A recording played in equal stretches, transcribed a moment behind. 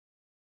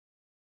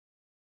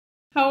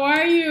How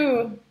are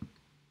you?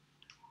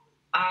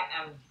 I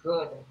am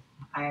good.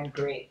 I am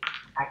great,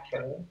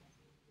 actually.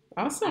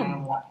 I am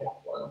Awesome.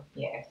 wonderful.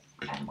 Yes,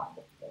 I'm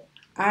wonderful.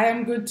 I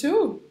am good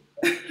too.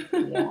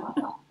 Yeah,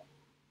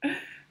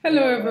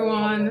 Hello, yeah, yeah, yeah, yeah,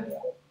 everyone. yeah.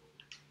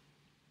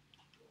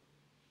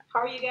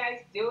 How are you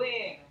guys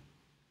doing?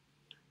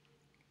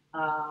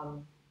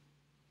 Um,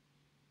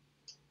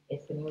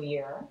 it's the new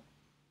year.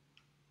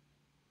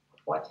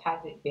 What has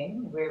it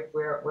been?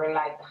 We're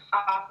like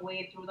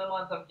halfway through the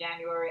month of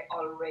January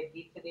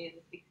already. Today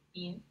is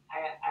the 16th.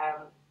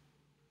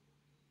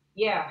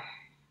 Yeah,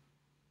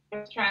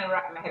 just trying to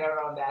wrap my head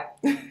around that.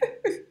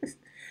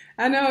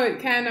 I know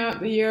it kind of,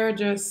 the year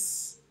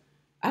just,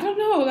 I don't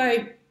know,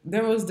 like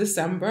there was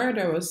December,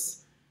 there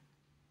was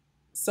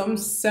some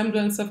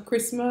semblance of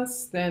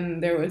Christmas, then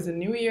there was a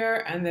New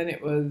Year, and then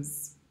it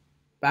was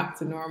back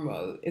to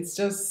normal. It's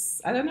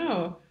just, I don't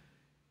know.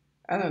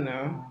 I don't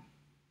know.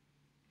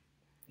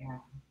 Yeah, yeah.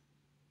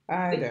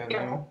 I This don't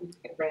year has know. been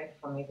different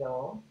for me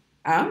though.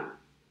 Um,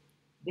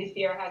 This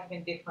year has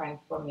been different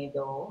for me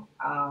though.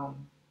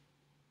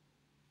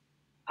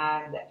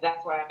 And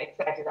that's why I'm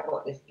excited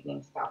about this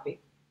evening's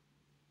topic,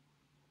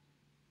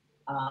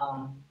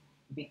 um,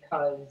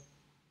 because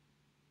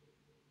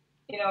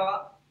you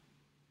know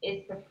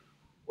it's the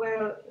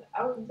well,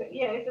 I would say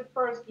yeah, it's the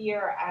first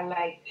year I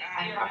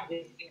have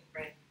this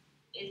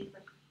it's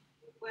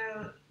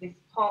the this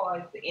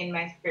pause in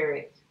my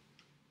spirit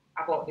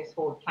about this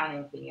whole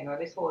planning thing.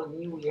 This whole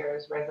New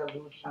Year's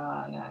resolution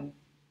and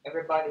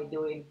everybody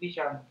doing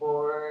vision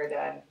board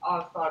and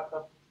all sorts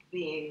of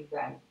things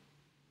and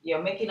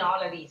you're making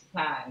all of these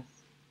plans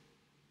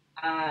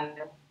and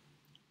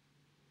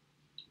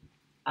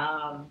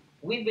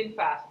we've been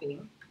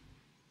fasting.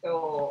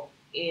 So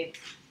it's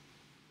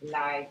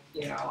like,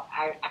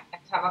 I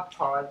have a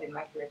pause in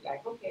my spirit,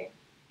 like, okay,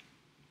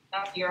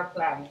 that's your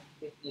plan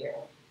this year.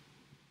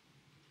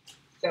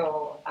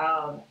 So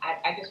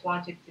I just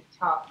wanted to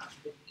talk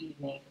this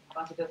evening. I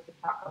wanted us to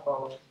talk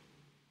about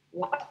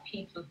what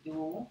people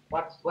do,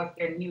 what's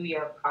their New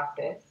Year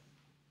process.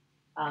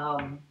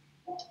 Um,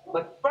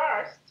 but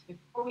first,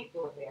 before we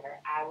go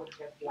there, I would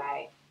just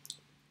like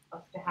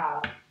us to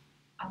have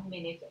a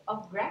minute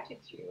of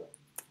gratitude.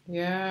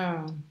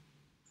 yeah.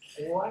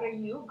 What are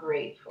you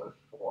grateful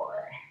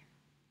for?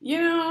 You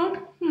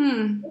know,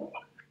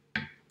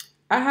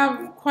 I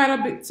have quite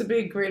a bit to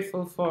be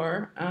grateful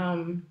for,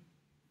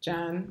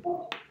 Jan.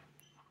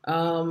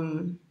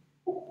 Um,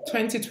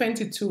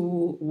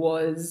 2022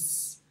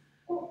 was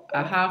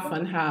a half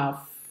and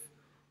half,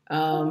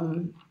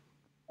 um,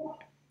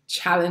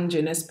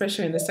 challenging,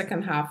 especially in the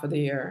second half of the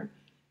year.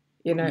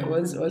 It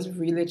was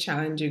really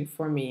challenging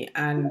for me,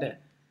 and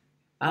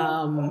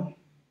um,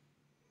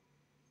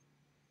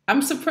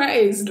 I'm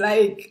surprised.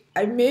 Like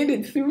I made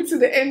it through to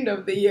the end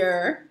of the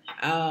year,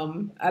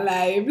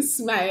 alive,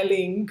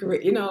 smiling,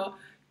 great.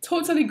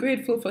 Totally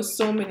grateful for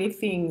so many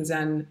things,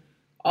 and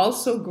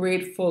also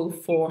grateful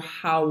for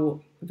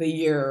how the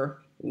year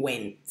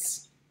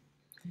went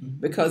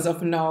because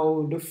of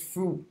now the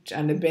fruit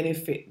and the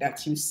benefit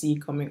that you see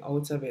coming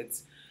out of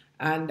it.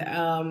 And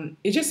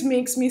it just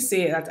makes me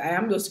say that I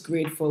am just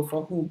grateful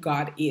for who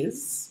God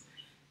is,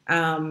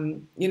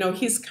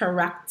 his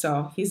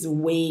character, his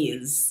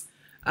ways,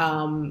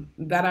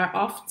 that are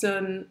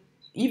often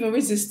even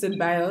resisted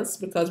by us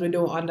because we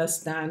don't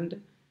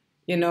understand,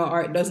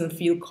 or it doesn't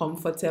feel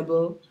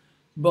comfortable.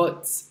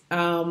 But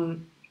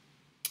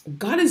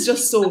God is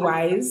just so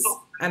wise,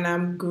 and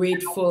I'm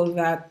grateful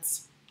that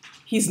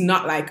he's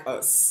not like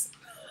us.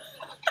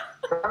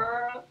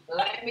 Girl,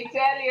 let me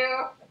tell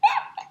you,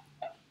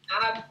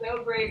 I'm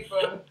so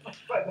grateful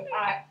for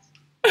that.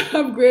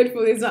 I'm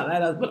grateful he's not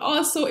like us. But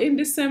also in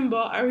December,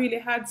 I really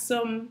had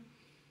some,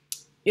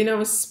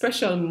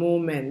 special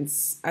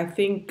moments. I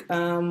think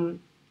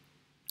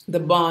the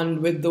bond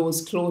with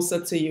those closer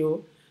to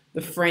you,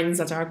 the friends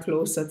that are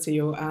closer to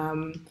you.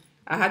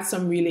 I had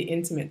some really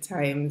intimate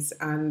times,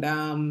 and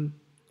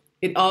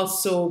it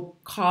also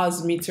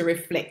caused me to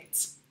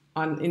reflect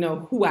on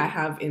who I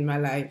have in my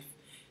life.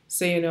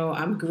 So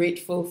I'm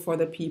grateful for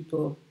the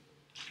people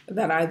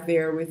that are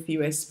there with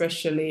you,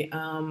 especially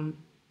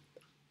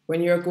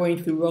when you're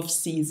going through rough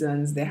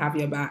seasons. They have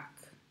your back,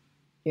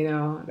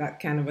 that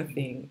kind of a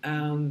thing.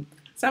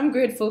 So I'm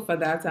grateful for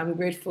that. I'm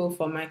grateful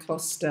for my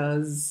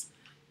clusters.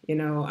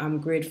 I'm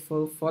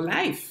grateful for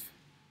life.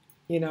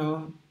 You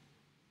know,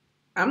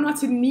 I'm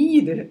not in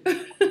need.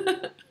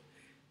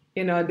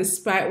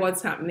 Despite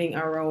what's happening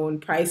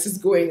around, prices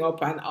going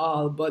up and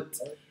all. But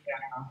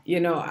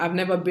I've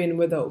never been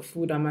without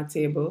food on my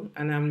table,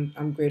 and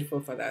I'm grateful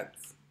for that.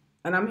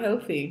 And I'm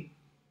healthy.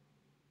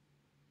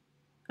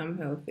 I'm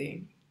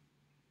healthy.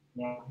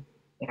 Yeah,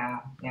 yeah,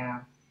 yeah.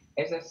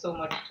 There's just so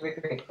much to be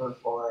grateful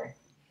for.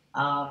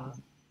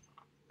 Um,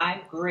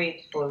 I'm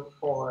grateful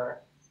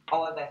for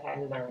all that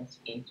I learned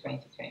in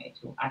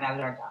 2022, and I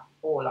learned a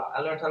whole lot.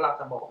 I learned a lot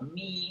about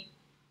me.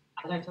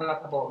 I learned a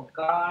lot about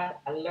God.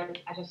 I learned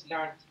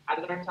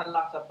a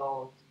lot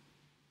about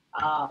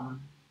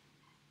um,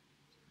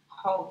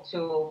 how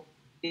to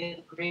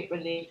build great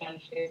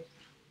relationships.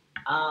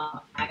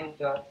 I'm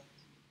just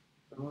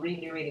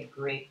really, really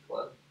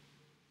grateful.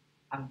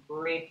 I'm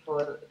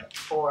grateful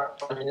for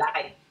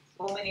life.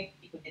 So many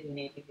people didn't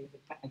make it into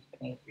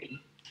 2023.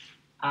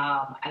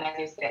 And as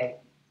you said,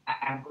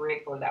 I'm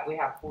grateful that we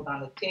have food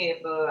on the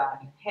table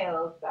and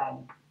health,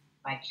 and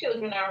my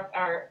children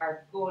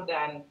are good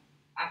and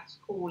at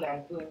school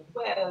and doing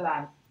well.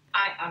 And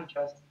I am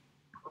just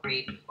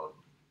grateful,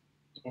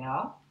 you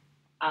know.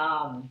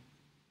 Um,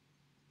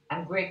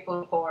 I'm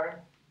grateful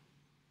for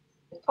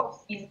the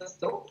tough seasons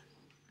too,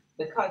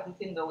 because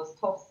it's in those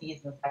tough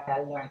seasons that I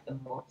learned the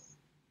most.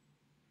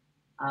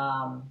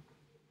 Um,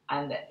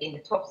 and in the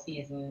tough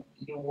season,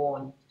 you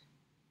won't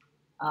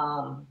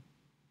um,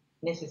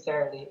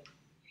 necessarily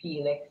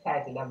feel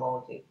excited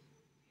about it.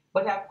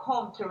 But I've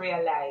come to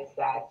realize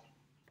that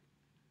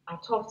a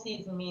tough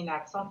season means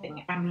that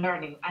something I'm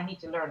learning, I need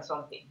to learn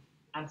something.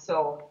 And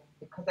so,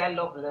 because I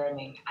love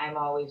learning, I'm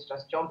always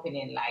just jumping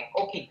in like,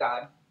 okay,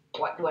 God,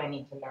 what do I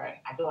need to learn?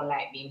 I don't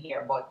like being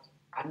here, but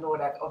I know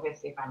that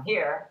obviously if I'm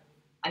here,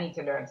 I need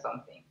to learn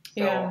something.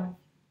 Yeah. So,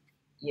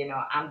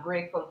 I'm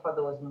grateful for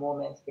those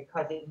moments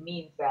because it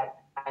means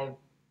that I've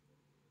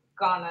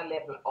gone a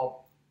level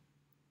up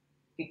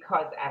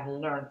because I've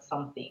learned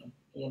something,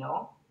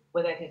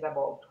 whether it is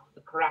about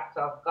the character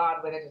of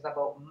God, whether it is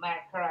about my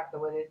character,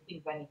 whether it's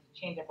things I need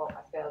to change about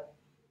myself.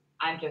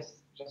 I'm just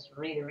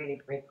really, really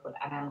grateful.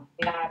 And I'm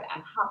glad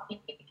and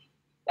happy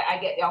that I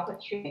get the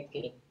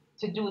opportunity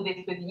to do this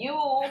with you.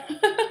 Lord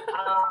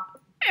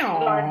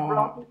Aw.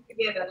 brought us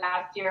together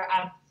last year.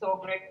 I'm so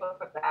grateful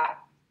for that.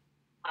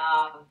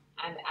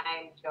 And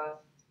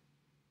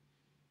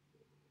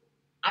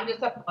I'm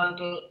just a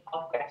bundle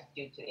of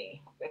gratitude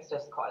today. Let's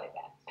just call it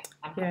that.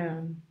 I'm happy.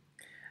 Yeah.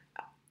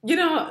 You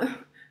know,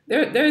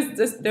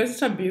 there's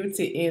such a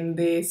beauty in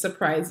the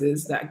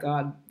surprises that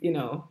God,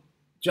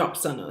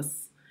 drops on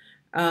us.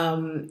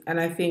 And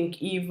I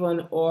think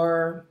even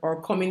our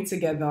coming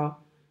together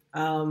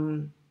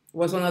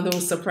was one of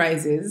those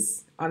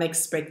surprises,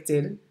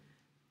 unexpected.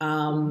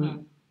 Um,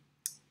 Mm-hmm.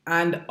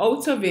 and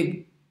out of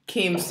it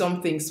came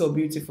something so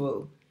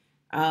beautiful.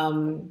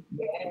 Um,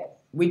 Yes.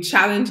 we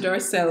challenged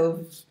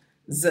ourselves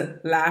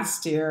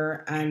last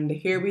year, and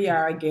here we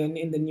are again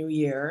in the new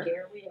year.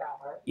 Here we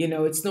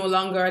are. It's no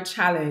longer a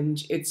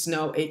challenge, it's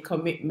now a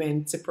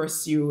commitment to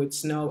pursue,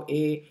 it's now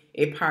a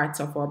part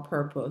of our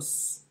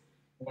purpose.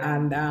 Yeah.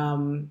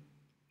 And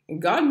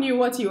God knew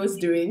what he was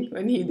doing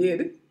when he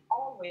did,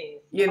 Always,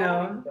 you always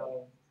know,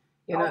 does.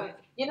 you know. Always.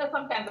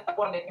 Sometimes I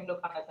wonder if him look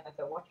at us and I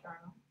say, "What's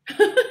wrong?"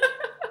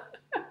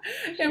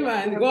 Hey She's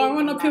man, there go and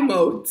run moving up your like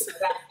mouth.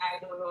 that. I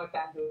don't know what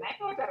I'm doing. I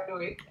know what I'm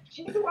doing.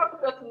 She's the one who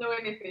doesn't know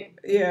anything.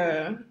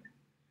 Yeah,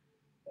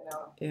 You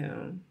know.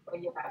 yeah,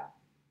 But yeah.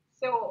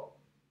 So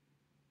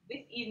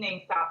this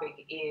evening's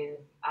topic is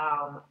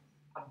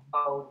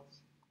about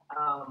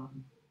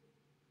um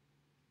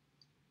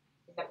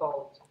it's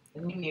about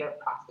the New Year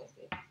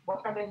processes.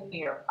 What are the New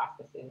Year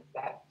processes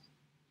that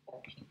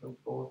people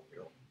go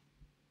through?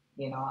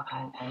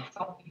 And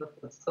some people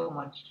put so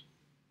much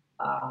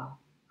uh,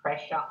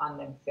 pressure on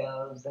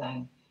themselves,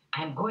 and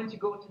I'm going to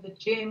go to the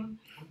gym,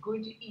 I'm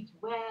going to eat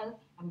well,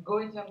 and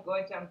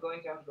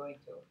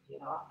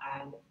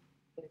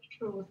the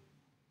truth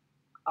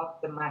of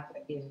the matter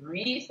is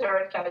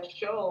research has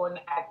shown,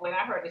 when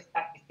I heard the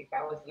statistic,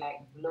 I was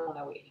like blown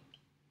away.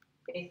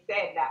 They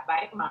said that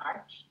by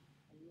March,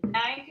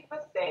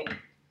 90%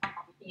 of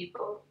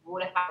people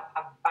would have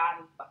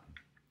abandoned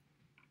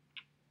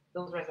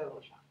those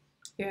resolutions.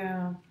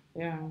 yeah,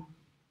 yeah.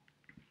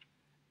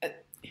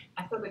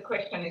 And so the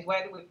question is,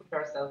 why do we put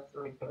ourselves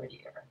through it every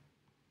year?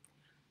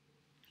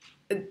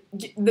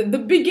 The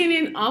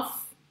beginning of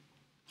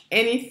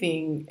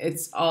anything,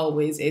 it's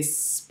always a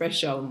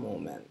special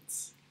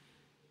moment.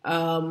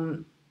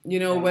 Um,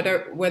 Yeah.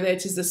 whether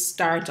it is the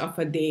start of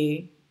a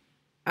day,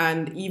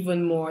 and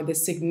even more the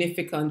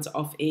significance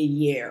of a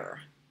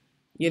year.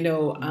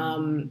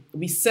 Mm-hmm.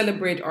 We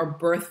celebrate our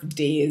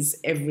birthdays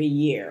every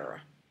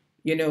year.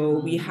 We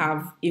Mm-hmm.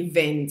 have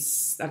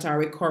events that are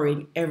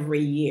recurring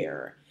every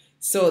year.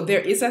 So there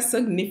is a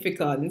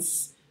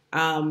significance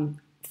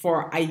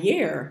for a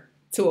year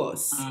to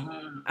us,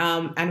 Mm-hmm.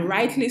 and Mm-hmm.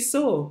 rightly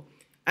so.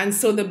 And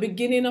so the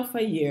beginning of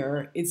a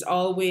year is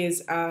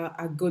always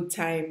a good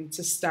time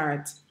to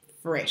start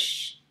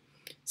fresh.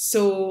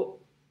 So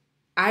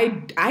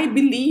I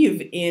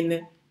believe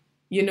in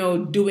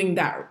doing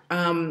that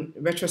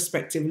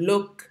retrospective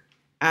look,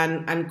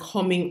 and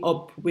coming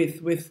up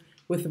with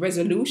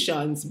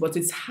resolutions, but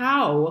it's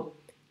how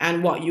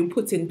and what you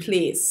put in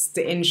place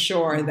to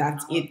ensure that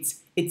Mm-hmm.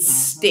 it Mm-hmm.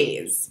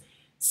 stays.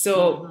 So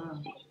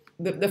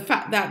Mm-hmm. the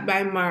fact that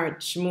by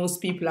March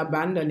most people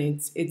abandon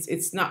it,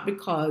 it's not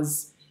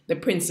because the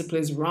principle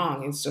is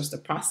wrong, it's just a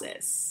process.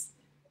 It's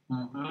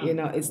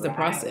Mm-hmm. the Right.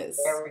 process.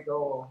 There we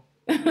go.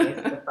 It's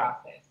the It's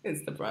process. the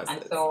And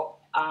process. so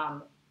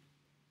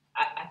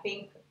I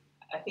think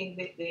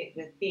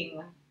the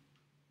thing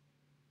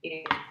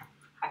is,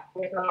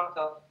 there's a lot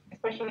of,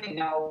 especially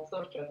now with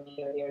social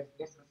media, there's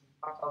just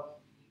a lot of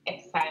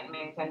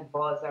excitement and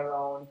buzz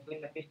around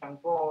doing a vision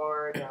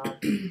board,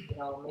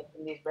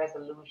 making these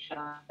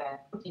resolutions and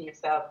putting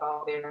yourself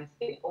out there and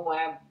saying, "Oh,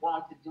 I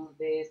want to do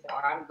this,"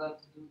 or "I'm going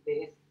to do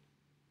this."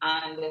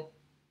 And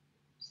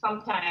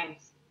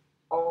sometimes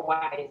our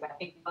whys, I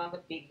think one of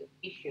the big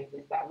issues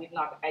is that we've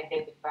not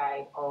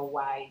identified our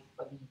whys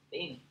for these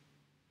things.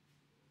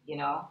 You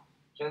know,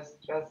 just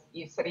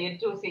you so you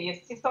do so you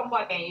see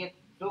somebody and you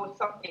do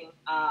something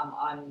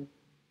on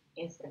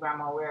Instagram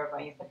or wherever,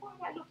 and you say, "Oh,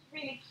 that looks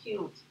really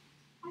cute.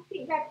 I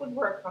think that could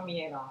work for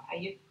me," and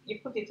you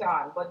put it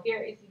on, but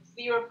there is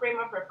zero frame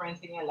of reference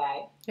in your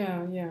life,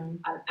 Yeah, yeah.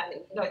 and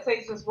so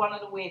it's just one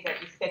of the ways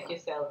that you set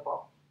yourself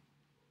up,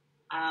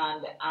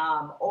 and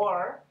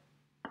or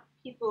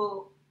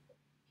people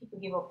people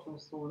give up too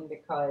soon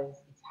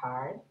because it's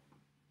hard,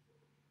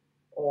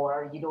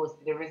 or you don't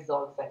see the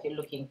results that you're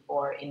looking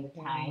for in the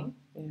Yeah, time,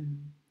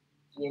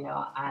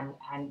 yeah.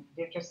 and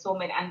there's just so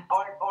many, and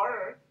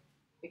or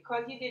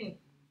because you didn't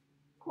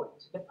put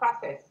the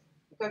process,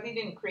 because you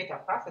didn't create a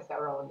process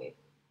around it.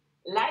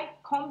 Life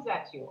comes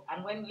at you,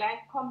 and when life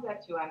comes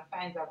at you and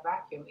finds a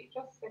vacuum, it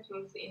just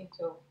settles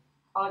into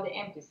all the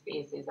empty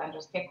spaces and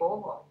just take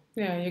over.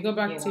 Yeah, you go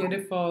back You to your know,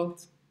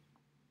 default.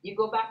 you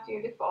go back to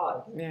your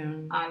default, Yeah.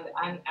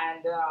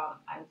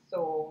 and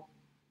so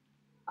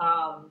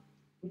um,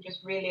 we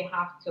just really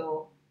have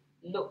to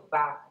look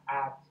back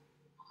at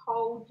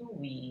how do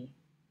we,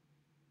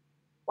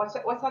 what's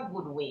a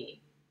good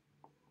way,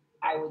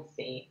 I would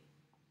say,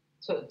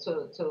 to what's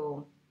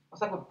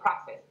a good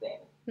process then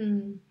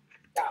Mm.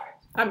 start.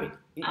 I mean,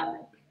 And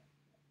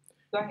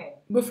go ahead.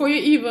 before you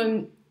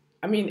even,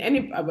 I mean,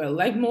 well,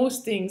 like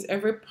most things,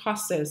 every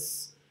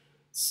process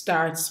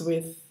starts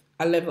with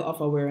a level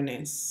of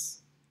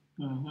awareness.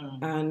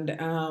 Mm-hmm.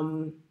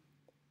 And,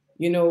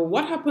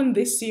 what happened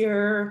this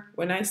year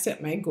when I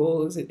set my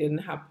goals, it didn't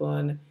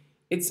happen.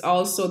 It's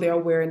also the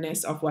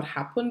awareness of what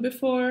happened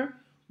before,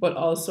 but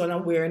also an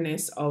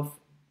awareness of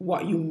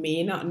what you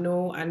may not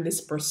know and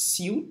this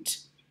pursuit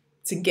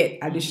to get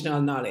Mm-hmm.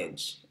 additional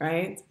knowledge,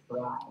 right?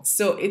 Right.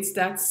 So it's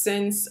that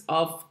sense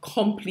of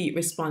complete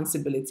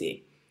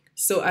responsibility.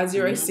 So as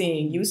you're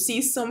saying, Mm-hmm. you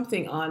see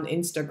something on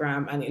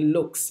Instagram and it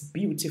looks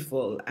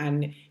beautiful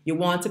and you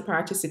want to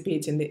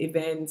participate in the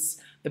events,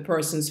 the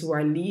persons who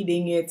are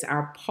leading it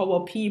are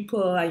power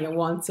people and you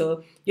want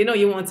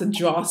to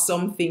draw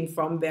something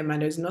from them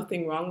and there's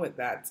nothing wrong with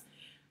that.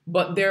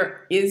 But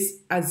there is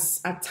as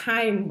a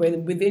time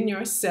when within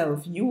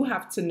yourself you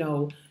have to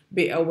know,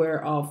 be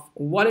aware of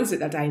what is it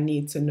that I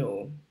need to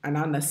know and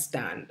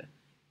understand,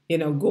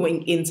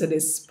 going into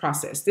this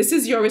process. This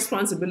is your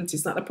responsibility.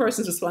 It's not the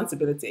person's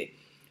responsibility.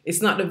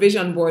 It's not the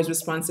vision board's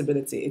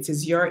responsibility. It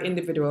is your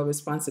individual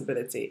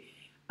responsibility.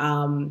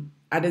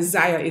 A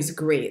desire is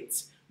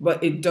great,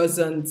 but a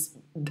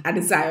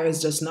desire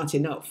is just not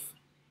enough.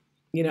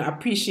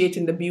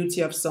 Appreciating the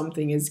beauty of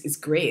something is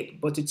great,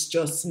 but it's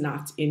just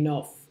not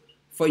enough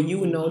for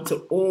you now Mm-hmm.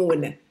 to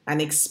own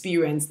and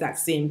experience that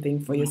same thing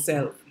for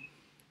yourself.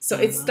 So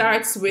it Mm-hmm.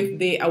 starts with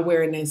the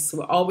awareness.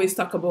 We always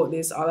talk about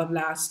this all of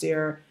last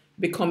year,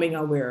 becoming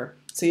aware.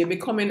 So you're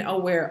becoming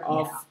aware Yeah.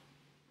 of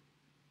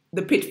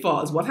the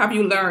pitfalls. What have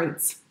you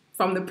learned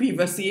from the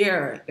previous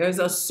year? There's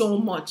just so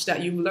much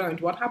that you've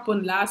learned. What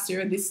happened last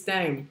year this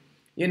time?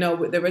 With the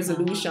Mm-hmm.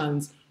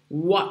 resolutions.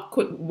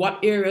 What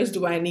areas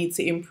do I need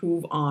to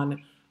improve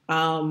on?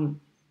 Um,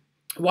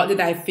 what did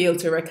I fail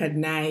to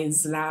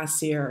recognize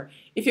last year?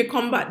 If you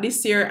come back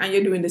this year and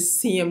you're doing the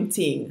same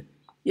thing,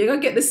 you're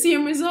gonna get the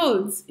same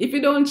results. If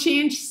you don't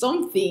change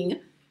something,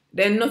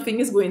 then nothing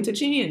is going to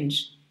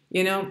change.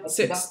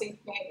 So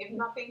If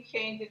nothing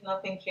changes,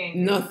 nothing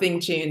changes. nothing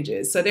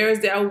changes. So there is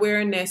the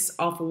awareness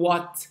of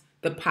what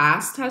the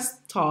past has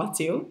taught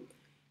you,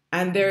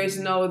 and there is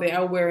Mm-hmm. now the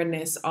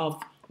awareness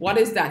of what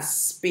is that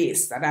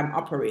space that I'm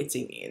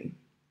operating in.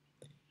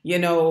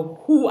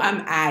 Who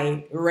am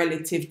I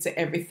relative to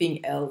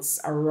everything else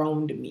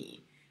around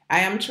me? I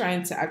am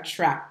trying to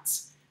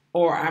attract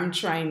or I'm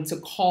trying to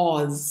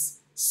cause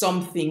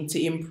something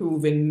to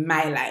improve in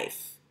my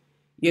life.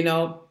 You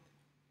know,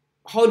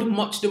 how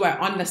much do I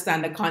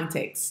understand the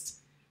context?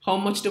 How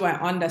much do I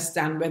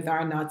understand whether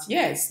or not,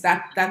 yes,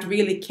 that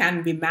really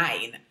can be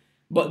mine,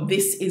 but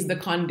this is the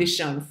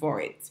condition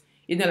for it.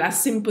 A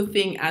simple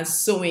thing as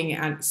sowing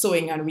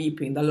and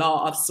reaping, the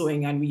law of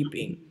sowing and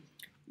reaping.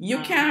 You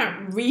Mm-hmm.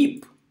 can't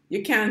reap,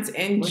 you can't Without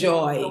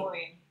enjoy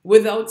knowing.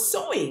 without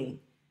sowing.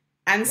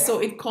 And Yeah. so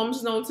it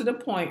comes now to the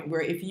point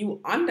where if you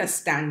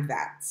understand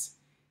that,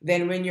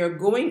 then when you're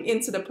going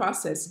into the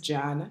process,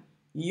 John,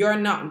 you're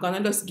not going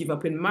to just give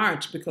up in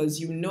March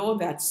because you know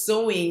that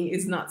sowing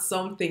is not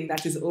something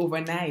that is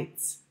overnight.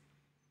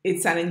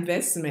 It's an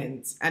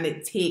investment and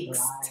it takes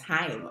Right.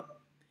 time.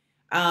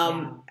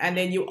 Yeah. And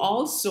then you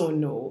also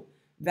know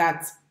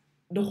that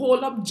the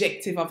whole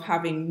objective of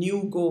having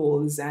new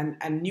goals and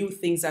new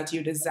things that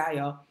you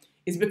desire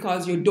is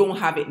because you don't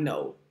have it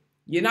now.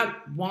 You're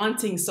not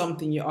wanting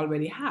something you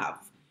already have.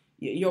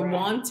 You're Right.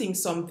 wanting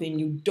something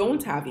you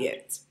don't have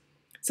yet.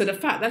 So the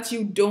fact that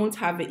you don't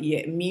have it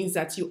yet means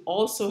that you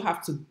also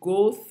have to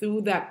go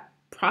through that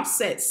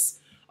process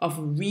of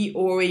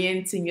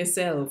reorienting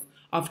yourself,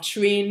 of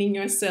training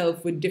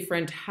yourself with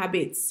different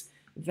habits.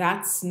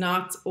 That's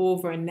not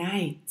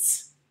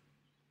overnight,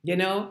 you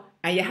know,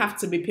 and you have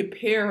to be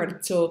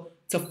prepared to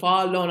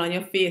fall down on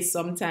your face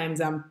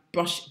sometimes and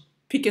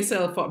pick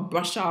yourself up,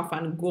 brush off,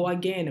 and go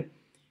again,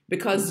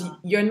 because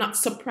you're not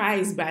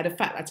surprised by the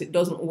fact that it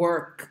doesn't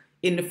work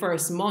in the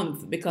first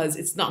month, because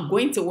it's not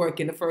going to work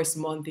in the first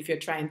month if you're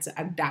trying to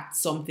adapt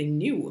something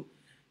new,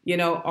 you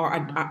know, or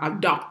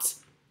adopt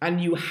a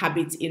new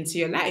habit into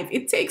your life.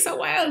 It takes a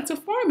while to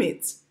form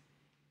it,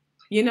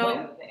 you know.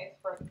 Well, the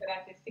expert said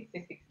that is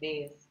 66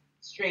 days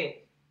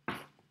straight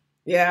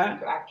Yeah.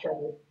 to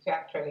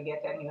actually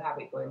get a new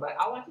habit going. But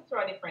I want to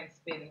throw a different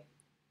spin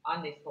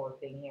on this whole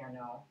thing here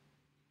now.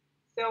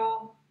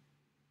 So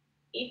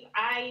if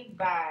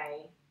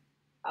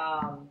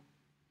um,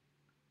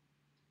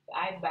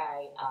 I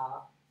buy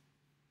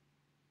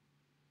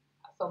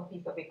some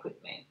piece of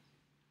equipment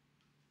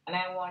and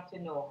I want to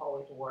know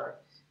how it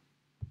works,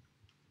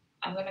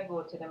 I'm gonna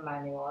go to the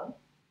manual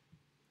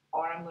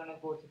or I'm gonna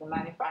go to the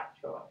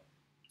manufacturer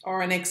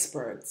Or an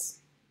expert.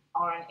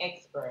 or an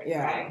expert,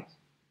 Yeah. right?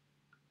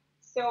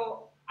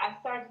 So I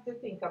started to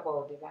think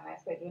about it and I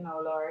said,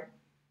 Lord,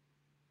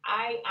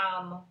 I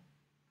am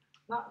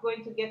not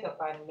going to get up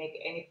and make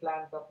any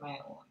plans of my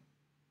own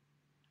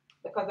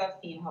because I've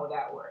seen how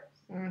that works.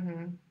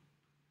 Mm-hmm.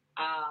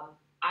 Um,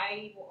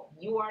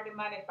 you are the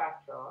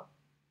manufacturer.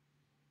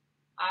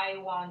 I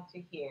want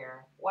to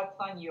hear what's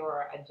on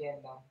your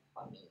agenda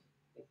for me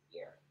this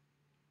year.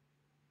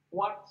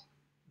 What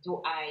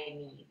do I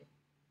need?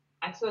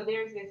 And so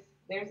there's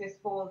this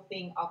whole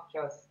thing of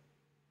just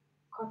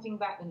cutting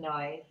back the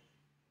noise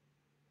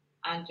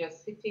and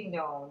just sitting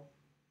down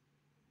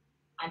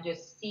and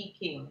just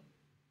seeking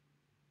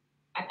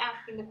and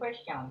asking the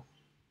questions.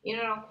 Kind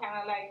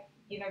of like,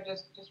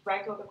 just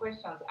write out the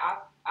questions.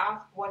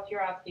 Ask what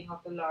you're asking of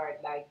the Lord.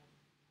 Like,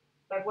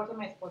 what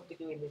am I supposed to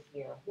be doing this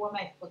year? Who am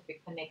I supposed to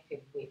be connected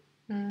with?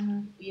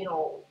 Mm-hmm.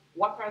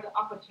 What are the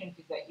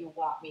opportunities that you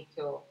want me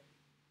to,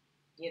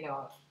 you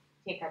know,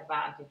 take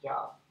advantage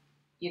of?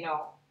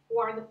 Who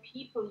are the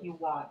people you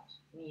want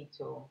me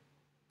to?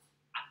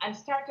 And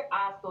start to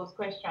ask those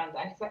questions.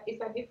 And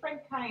it's a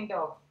different kind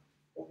of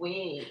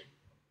way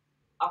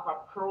of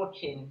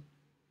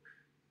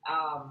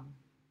um,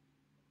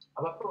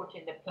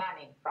 approaching the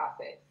planning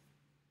process.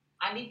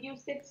 And if you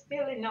sit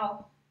still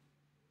enough,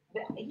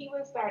 he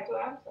will start to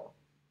answer.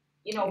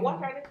 Yeah.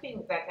 What are the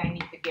things that I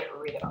need to get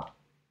rid of?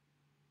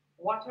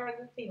 What are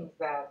the things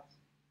that,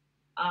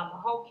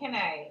 how can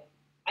I,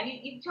 and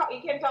you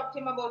can talk to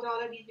him about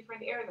all of these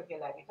different areas of your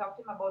life. You talk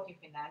to him about your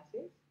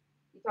finances.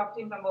 You talk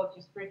to him about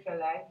your spiritual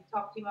life. You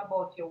talk to him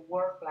about your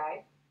work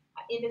life.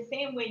 In the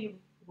same way you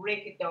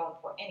break it down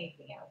for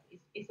anything else.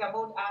 It's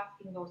about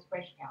asking those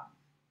questions,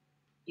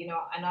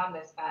 and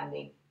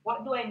understanding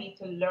what do I need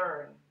to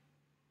learn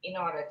in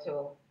order to,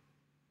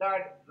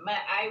 Lord,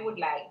 I would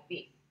like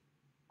this,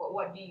 but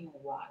what do you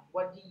want?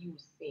 What do you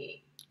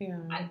say? Yeah.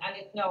 And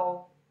it's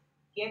now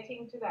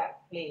getting to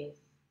that place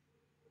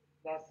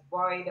that's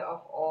void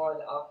of all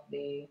of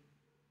the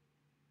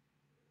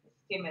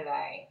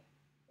stimuli,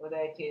 whether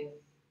it is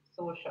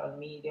social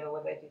media,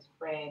 whether it is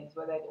friends,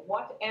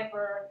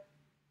 whatever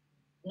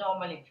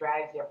normally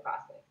drives your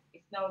process.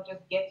 It's now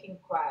just getting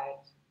quiet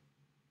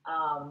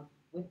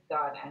with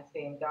God and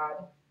saying, God,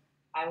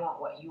 I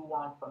want what you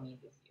want for me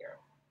this year.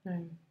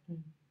 Mm-hmm.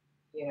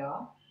 You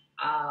know,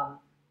 um,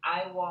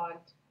 I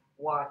want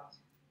what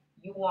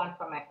you want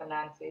for my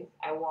finances.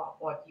 I want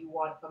what you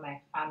want for my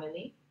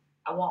family.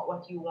 I want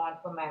what you want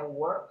for my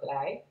work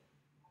life.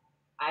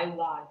 I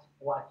want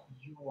what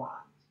you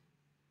want.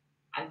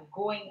 And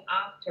going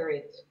after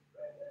it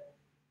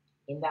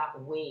in that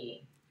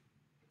way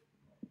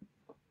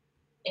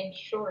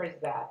ensures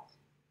that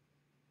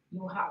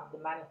you have the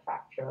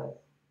manufacturer's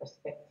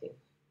perspective.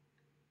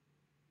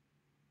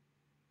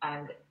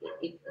 And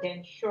it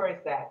ensures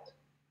that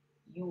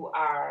you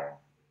are,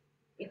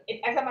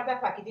 as a matter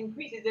of fact, it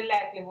increases the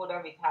likelihood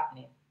of it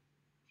happening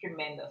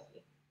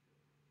tremendously,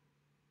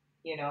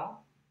 you know,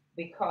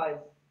 because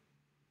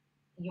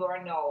you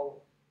are now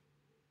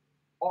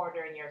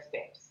ordering your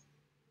steps.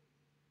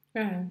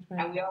 Right.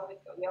 Right. And we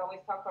always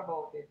talk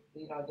about it,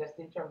 just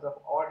in terms of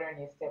ordering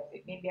your steps.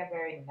 It may be a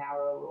very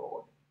narrow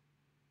road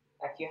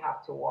that you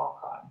have to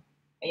walk on,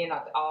 and you're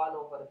not all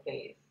over the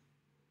place,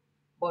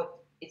 but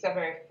it's a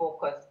very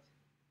focused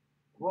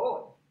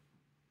road,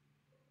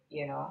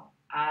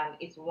 and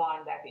it's one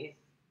that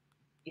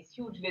is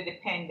hugely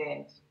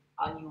dependent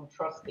on you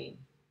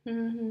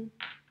Mm-hmm.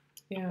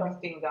 Yeah.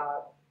 trusting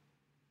God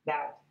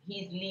that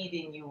He's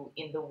leading you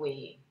in the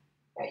way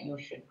that you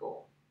should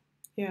go.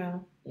 Yeah.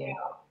 You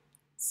know,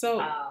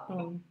 So,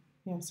 um,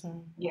 yeah, sorry.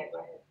 yeah, go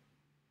ahead.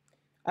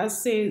 I'll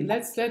say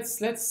let's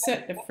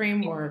set the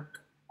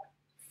framework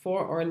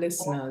for our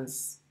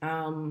listeners.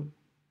 And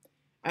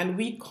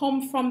we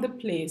come from the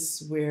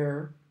place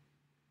where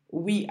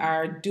we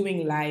are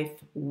doing life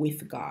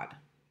with God.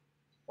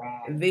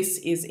 Right. This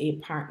is a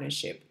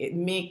partnership. It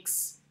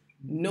makes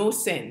no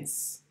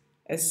sense,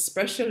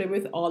 especially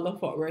with all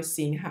of what we're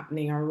seeing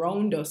happening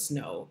around us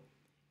now,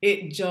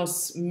 it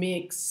just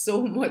makes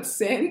so much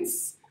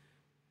sense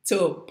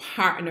to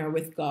partner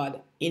with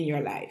God in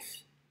your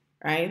life,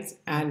 right?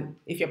 And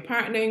if you're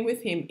partnering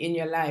with Him in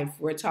your life,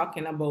 we're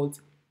talking about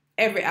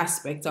every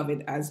aspect of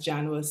it, as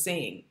Jan was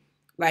saying.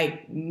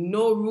 Like,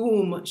 no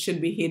room should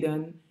be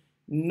hidden,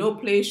 no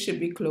place should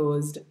be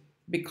closed,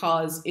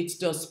 because it's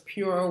just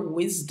pure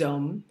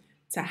wisdom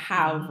to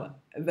have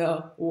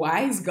the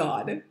wise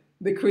God,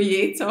 the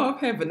creator of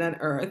heaven and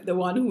earth, the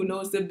one who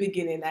knows the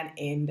beginning and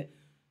end,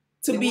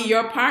 to The be one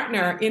your who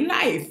partner in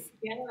life,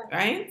 yeah.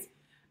 right?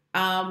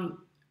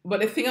 Um, but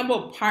the thing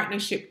about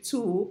partnership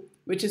too,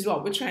 which is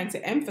what we're trying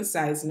to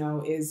emphasize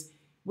now, is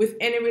with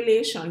any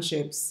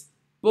relationships,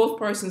 both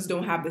persons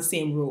don't have the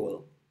same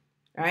role,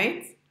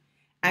 right?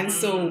 And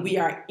so Mm. we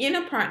are in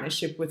a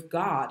partnership with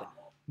God,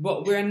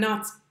 but we're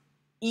not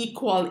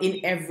equal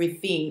in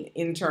everything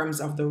in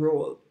terms of the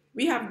role.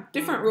 We have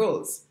different Mm.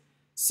 roles.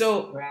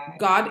 So Right.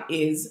 God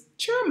is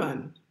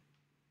chairman,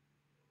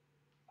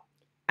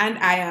 and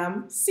I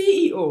am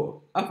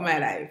CEO of my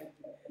life.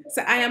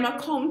 So I am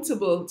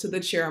accountable to the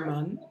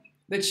chairman.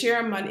 The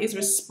chairman is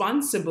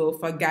responsible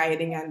for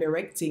guiding and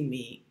directing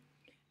me.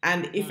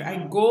 And if I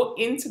Mm-hmm. go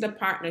into the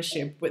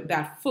partnership with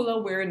that full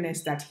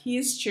awareness that he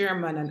is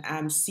chairman and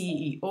I'm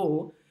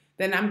CEO,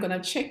 then I'm going to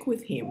check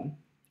with him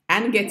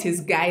and get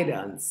his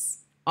guidance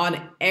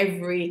on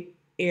every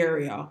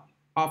area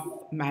of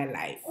my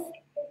life.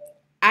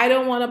 I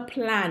don't want to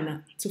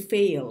plan to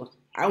fail.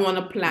 I want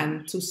to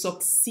plan to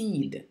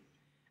succeed.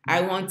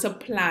 I want to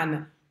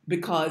plan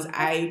because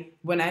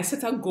when I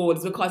set a goal,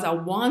 it's because I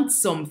want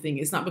something.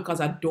 It's not because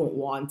I don't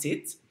want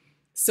it.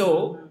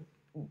 So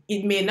Mm-hmm.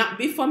 it may not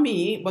be for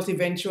me, but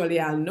eventually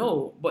I'll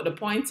know. But the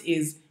point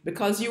is,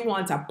 because you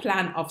want a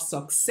plan of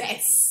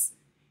success,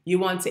 you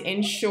want to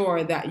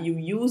ensure that you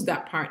use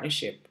that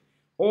partnership.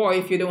 Or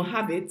if you don't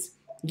have it,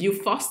 you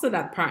foster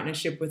that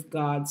partnership with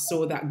God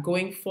so that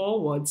going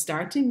forward,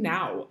 starting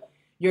now,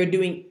 you're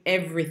doing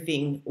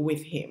everything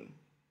with Him.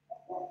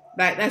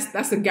 Like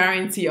that's a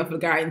guarantee of the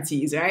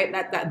guarantees, right?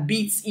 That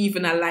beats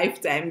even a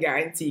lifetime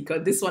guarantee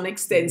because this one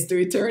extends to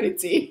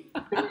eternity.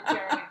 To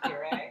eternity,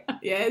 right?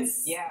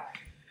 Yes. Yeah.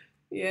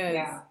 Yes.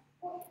 Yeah.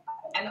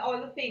 And all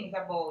the things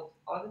about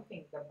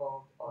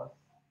us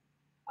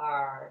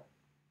are,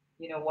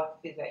 what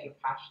it is that you're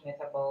passionate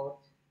about.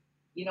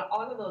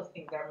 All of those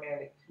things are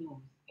merely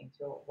clues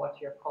into what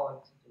you're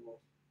called to do,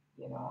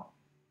 you know.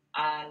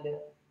 And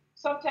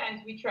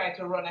sometimes we try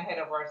to run ahead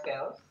of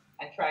ourselves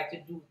and try to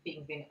do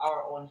things in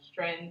our own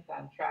strength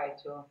and try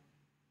to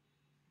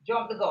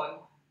jump the gun,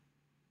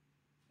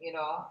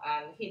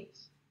 and hit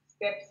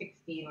step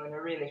 16 when we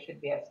really should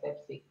be at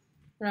step 6.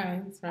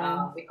 Right,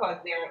 right. Because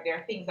there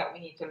are things that we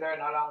need to learn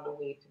along the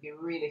way to be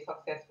really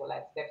successful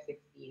at step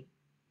 16.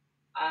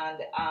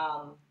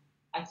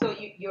 And so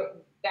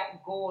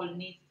that goal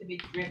needs to be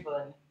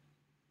driven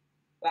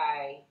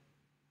by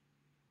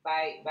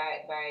by by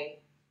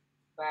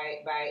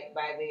by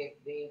by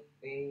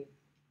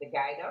the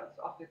guidance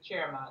of the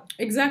chairman.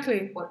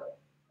 Exactly. But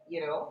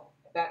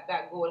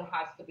that goal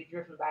has to be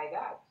driven by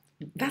that.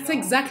 You That's know,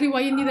 exactly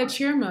why you need a um,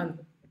 chairman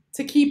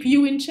to keep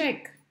you in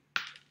check.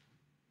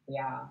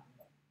 yeah,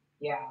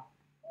 yeah,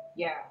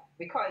 yeah.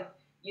 Because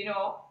you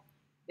know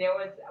there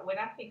was when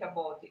I think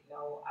about it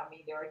now, I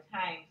mean there are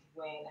times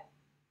when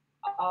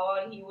all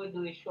he would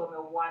do is show me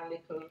one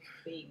little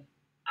thing,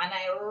 and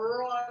I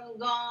run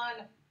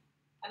gone,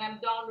 and I'm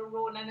down the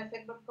road, and I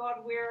said, "But God,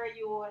 where are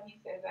you?" And He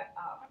says,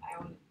 "I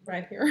only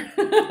Right here.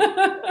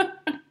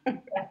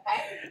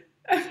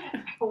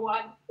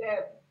 want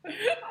them."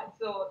 And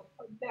so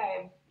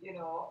sometimes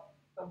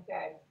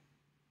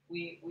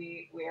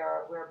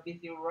we're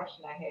busy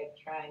rushing ahead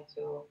trying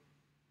to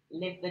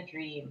live the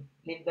dream,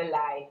 live the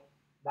life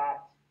that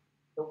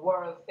the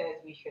world says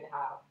we should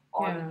have.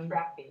 All the Yeah.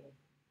 trappings.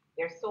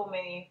 There's so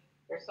many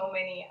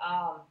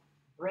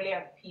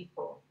brilliant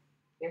people.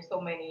 There's so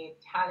many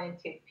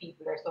talented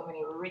people. There's so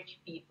many rich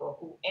people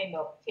who end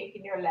up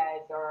taking their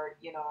lives, or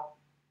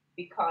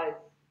because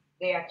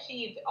they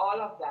achieved all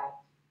of that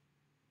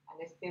and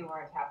they still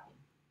weren't happy.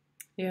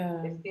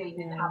 Yeah. They still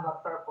didn't Yeah. have a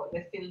purpose.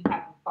 They still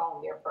hadn't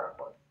found their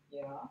purpose.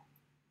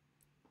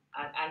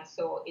 And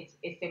so it's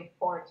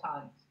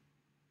important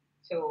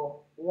to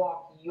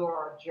walk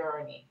your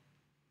journey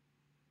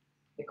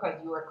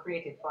because you were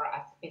created for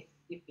a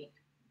specific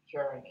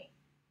journey.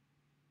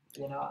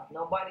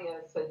 Nobody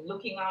else. So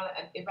looking on,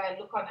 if I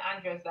look on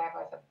Andrea's life,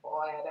 I said,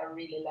 boy, I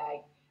really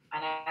like,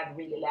 and I'd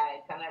really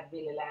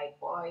like,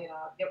 boy,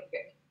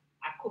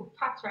 I could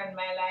pattern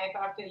my life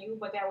after you,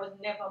 but I was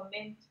never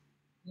meant,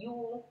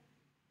 you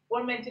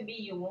were meant to be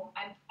you,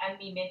 and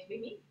me meant to be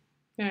me,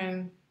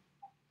 Yeah.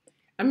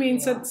 I mean, you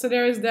so know? so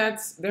there is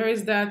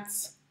that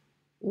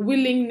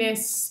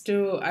willingness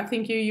to, I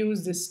think you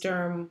used this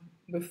term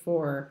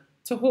before,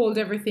 to hold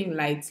everything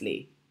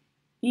lightly,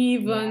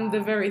 even the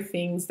Yeah. very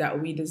things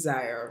that we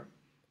desire,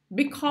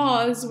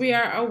 because we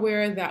Mm-hmm. are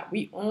aware that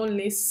we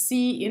only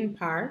see in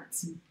part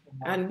Yeah.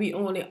 and we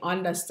only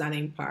understand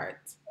in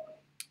part.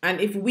 And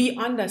if we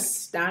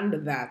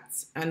understand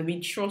that and we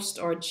trust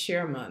our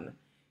chairman,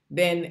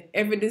 then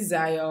every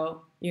desire,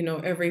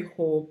 every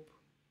hope,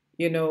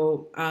 you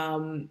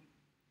know,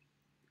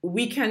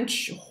 we can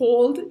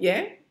hold,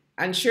 yeah,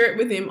 and share it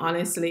with him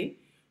honestly,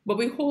 but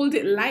we hold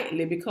it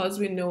lightly because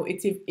we know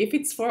if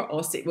it's for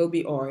us, it will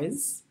be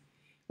ours,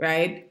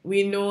 right?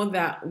 We know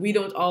that we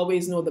don't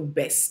always know the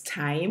best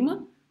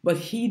time, but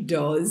he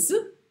does,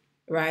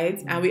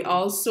 right? And we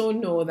also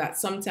know that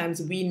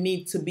sometimes we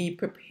need to be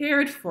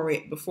prepared for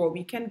it before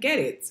we can get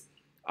it.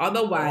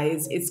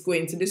 Otherwise, it's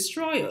going to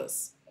destroy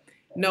us.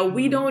 Now,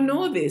 we don't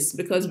know this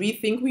because we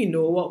think we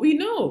know what we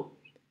know.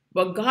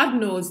 But God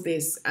knows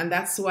this, and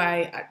that's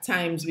why at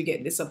times we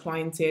get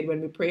disappointed when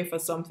we pray for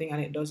something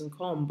and it doesn't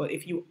come. But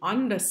if you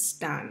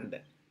understand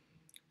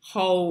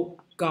how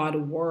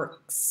God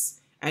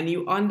works and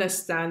you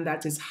understand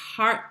that his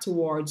heart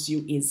towards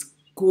you is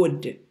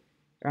good,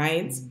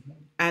 right?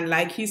 And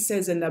like he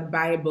says in the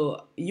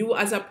Bible, you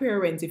as a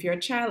parent, if your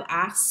child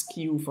asks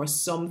you for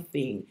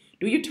something,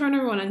 do you turn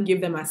around and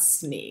give them a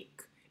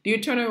snake? Do you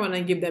turn around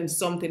and give them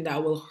something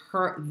that will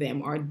hurt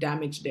them or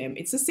damage them?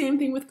 It's the same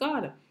thing with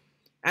God.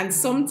 And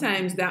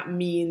sometimes that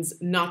means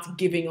not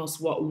giving us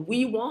what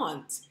we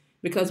want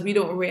because we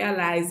don't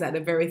realize that the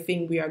very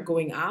thing we are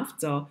going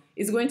after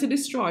is going to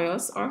destroy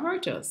us or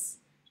hurt us.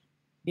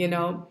 You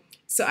know?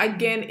 So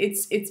again,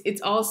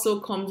 it also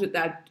comes with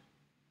that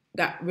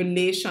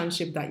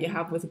relationship that you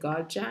have with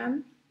God,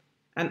 Jan,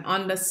 and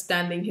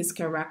understanding his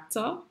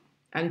character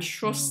and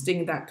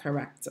trusting that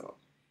character,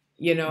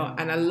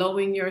 and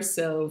allowing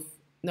yourself,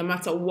 no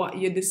matter what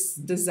you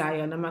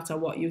desire, no matter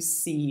what you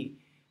see,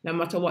 no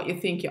matter what you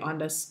think you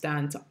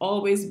understand, to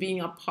always be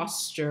in a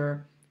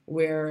posture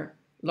where,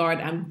 Lord,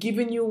 I'm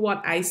giving you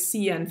what I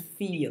see and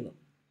feel,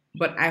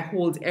 but I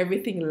hold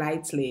everything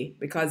lightly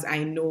because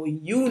I know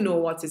you know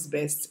what is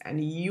best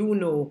and you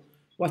know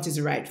what is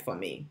right for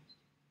me.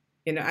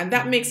 And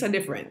that makes a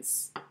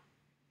difference.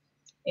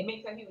 It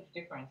makes a huge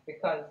difference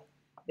because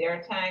there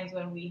are times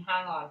when we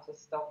hang on to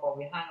stuff or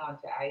we hang on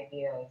to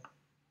ideas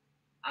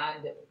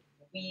and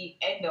we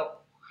end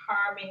up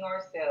harming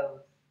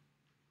ourselves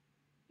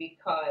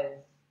because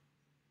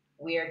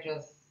we are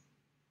just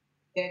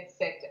dead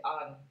set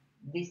on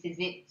this is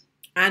it.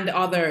 And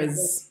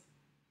others.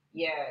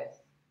 Yes.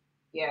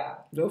 Yeah.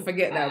 Don't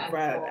forget that, And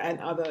Brad. so, And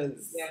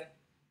others.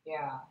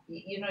 yeah, yeah.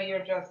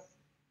 You're just,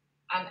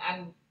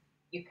 and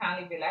you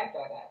can't live your life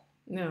like that.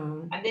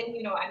 No. And then,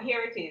 and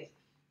here it is.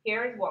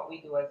 Here is what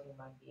we do as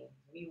human beings.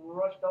 We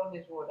rush down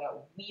this road that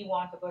we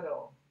want to go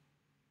down.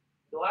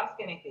 Don't ask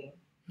anything.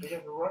 You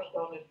just rush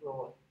down this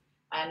road.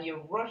 And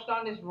you rush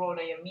down this road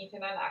and you're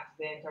meeting an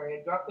accident or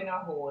you're dropping a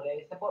hole and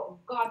you say, but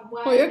God,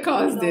 why? Oh, you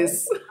caused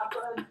this.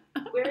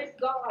 Where is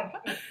God?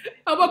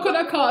 How could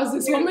I cause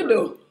this? What me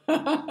do?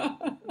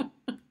 God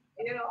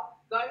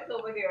is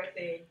over there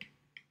saying,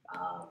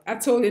 I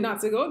told you not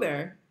to go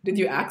there. Did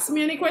you ask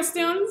me any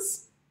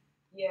questions?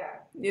 Yeah.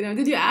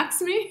 Did you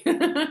ask me?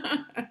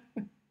 Yeah.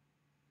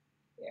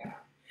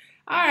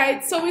 All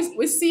right. So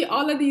we see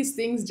all of these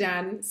things,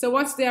 Jan. So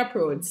what's the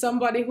approach?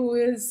 Somebody who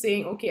is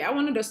saying, okay, I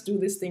want to just do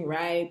this thing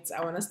right.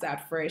 I want to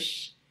start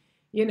fresh.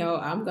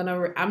 I'm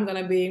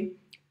gonna be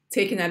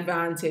taking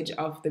advantage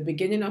of the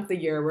beginning of the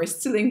year. We're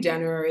still in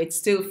January. It's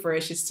still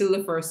fresh. It's still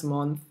the first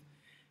month.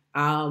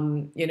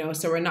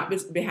 So we're not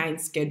behind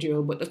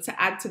schedule. But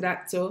to add to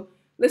that, too,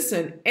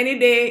 listen, any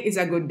day is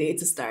a good day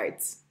to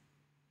start.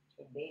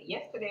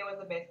 Yesterday was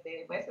the best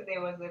day. Yesterday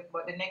was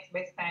but the next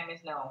best time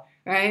is now.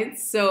 Right?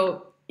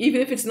 So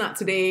even if it's not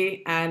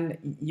today and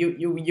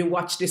you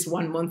watch this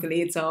 1 month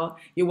later,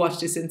 you watch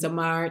this into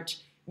March,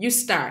 you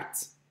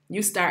start.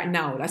 You start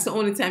now. That's the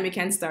only time you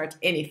can start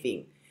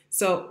anything.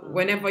 So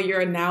whenever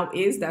your now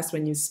is, that's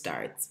when you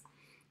start.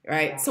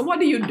 Right? Yeah. So what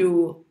do you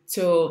do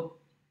to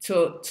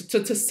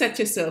set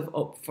yourself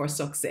up for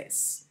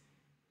success?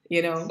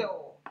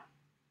 So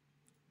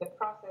the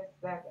process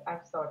that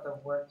I've sort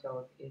of worked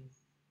out is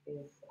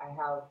I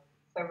have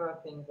several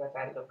things that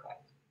I look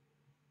at.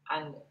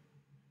 And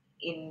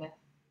in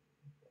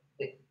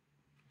the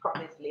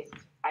promise list,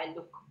 I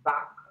look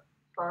back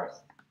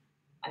first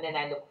and then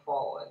I look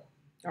forward.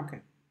 Okay.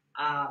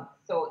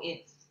 So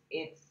it's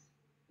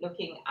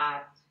looking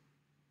at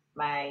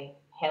my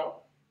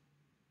health.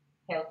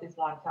 Health is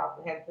one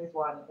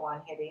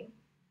heading.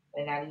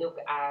 Then I look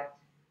at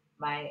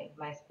my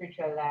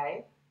spiritual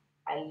life.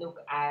 I look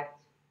at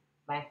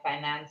my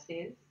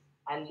finances.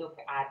 I look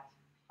at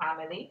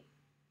family,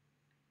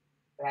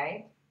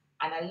 right?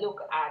 And I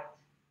look at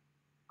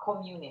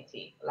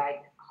community,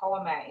 like how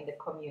am I in the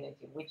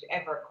community,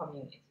 whichever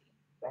community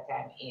that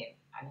I'm in,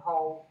 and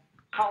how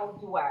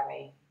do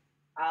I,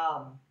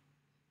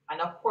 and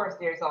of course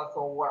there's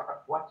also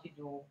work, what you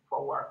do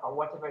for work or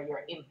whatever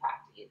your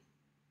impact is.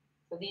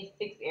 So these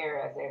 6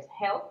 areas: there's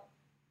health,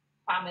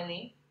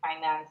 family,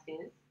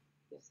 finances,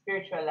 the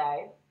spiritual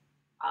life,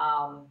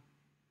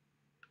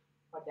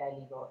 what did I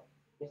leave out?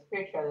 The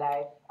spiritual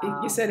life.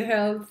 You said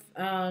health,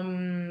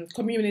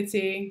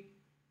 community,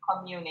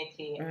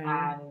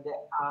 right.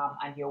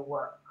 And your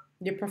work.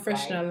 Your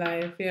professional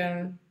life,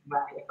 yeah.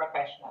 Right, your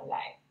professional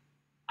life.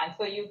 And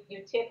so you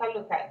take a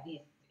look at these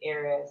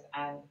areas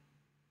and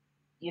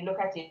you look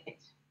at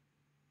it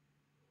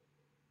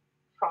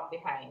from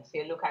behind. So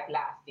you look at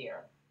last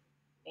year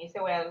and you say,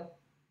 well,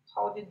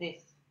 how did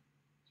this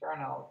turn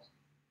out?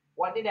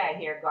 What did I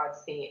hear God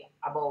say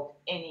about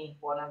any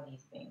one of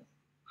these things?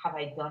 Have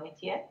I done it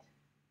yet?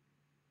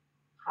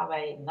 Have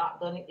I not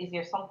done it? Is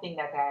there something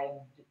that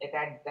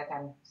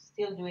I'm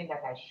still doing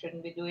that I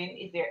shouldn't be doing?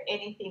 Is there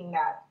anything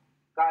that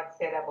God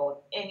said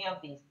about any of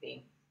these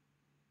things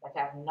that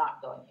I've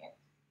not done yet?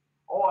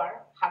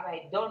 Or have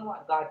I done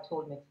what God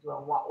told me to do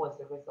and what was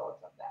the result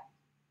of that?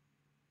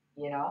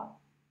 You know?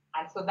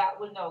 And so that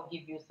will now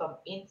give you some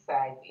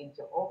insight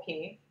into,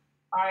 okay,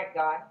 all right,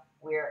 God,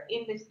 we're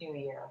in this new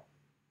year.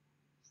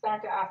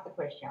 Start to ask the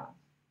questions.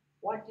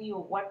 What do you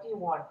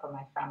want for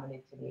my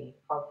family today,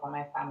 for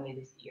my family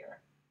this year?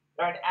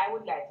 Lord, I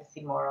would like to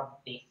see more of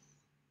this.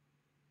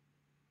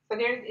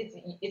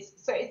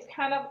 So it's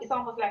kind of, it's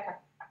almost like a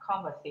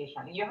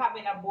conversation. You're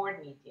having a board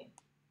meeting,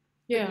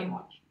 pretty Yeah.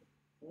 much.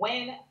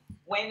 When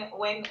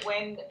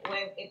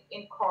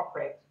in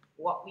corporate,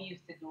 what we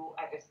used to do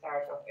at the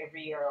start of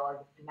every year or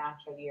the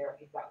financial year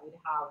is that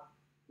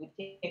we'd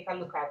take a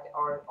look at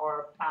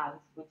our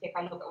plans,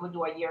 we'd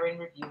do a year in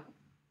review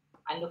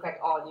and look at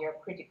all your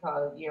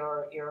critical,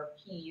 your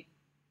key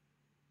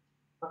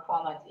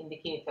performance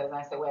indicators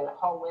and say, well,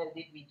 how well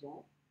did we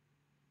do?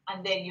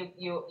 And then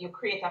you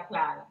create a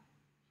plan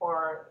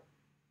for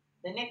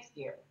the next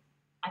year.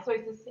 And so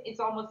it's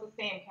almost the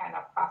same kind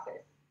of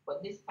process,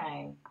 but this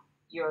time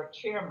your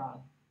chairman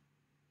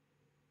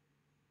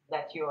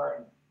that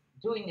you're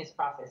doing this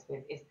process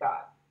with is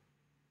God.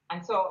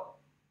 And so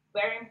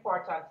very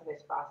important to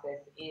this process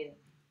is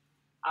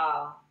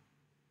a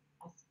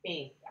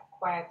space, a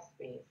quiet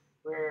space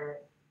where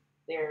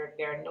there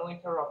are no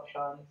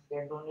interruptions,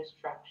 there are no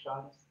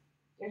distractions.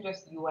 There's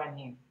just you and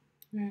him.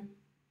 Yeah.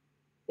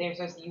 There's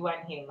just you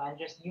and him, and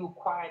just you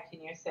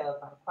quieting yourself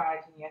and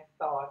quieting your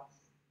thoughts,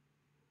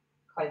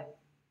 because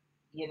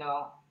you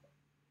know.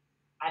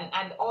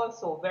 And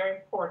also very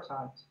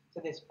important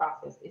to this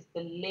process is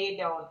to lay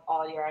down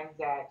all your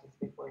anxieties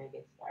before you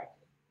get started.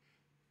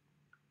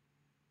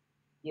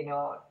 You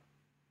know,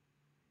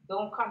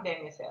 don't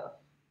condemn yourself.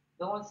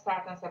 Don't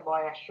start and say,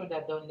 boy, I should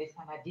have done this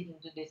and I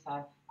didn't do this.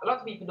 And a lot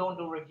of people don't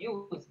do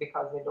reviews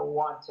because they don't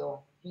want to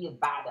feel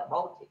bad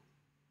about it.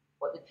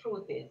 But the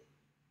truth is,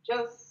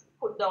 just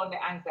put down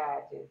the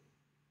anxieties.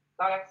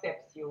 God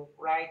accepts you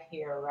right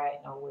here, right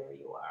now, where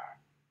you are,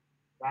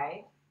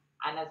 right?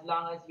 And as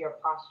long as your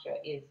posture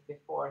is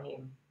before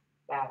Him,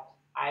 that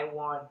I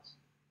want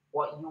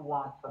what you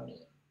want for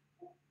me,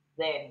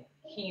 then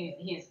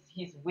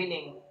he's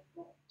willing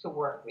to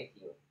work with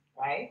you,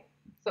 right?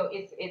 So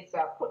it's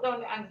put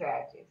down the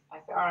anxieties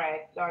and say, all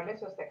right, Lord,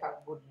 let's just take a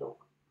good look.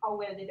 How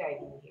well did I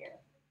do here?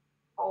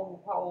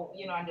 How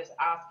and just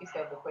ask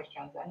yourself the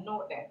questions and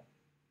note them.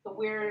 So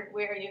where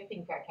you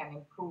think I can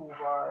improve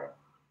or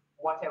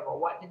whatever.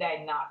 What did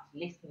I not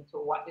listen to?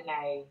 What did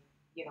I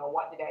do?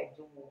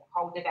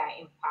 How did I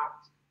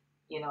impact?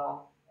 You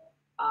know,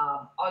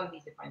 all of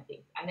these different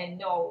things. And then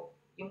no,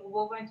 you move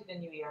over into the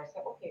new year and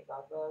say, okay,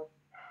 God, well,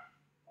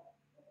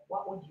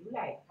 what would you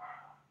like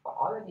for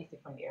all of these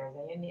different areas?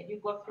 And you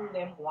go through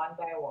them one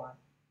by one,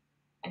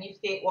 and you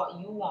state what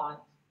you want,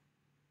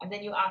 and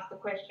then you ask the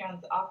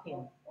questions of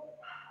Him.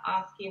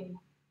 Ask Him,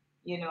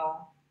 you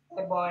know,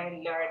 say,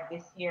 boy, Lord,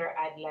 this year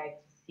I'd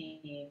like to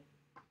see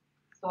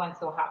so and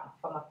so happen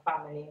for my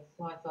family,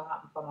 so and so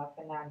happen for my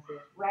finances.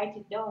 Write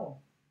it down,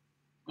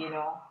 you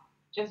know,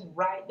 just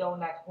write down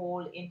that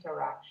whole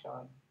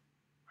interaction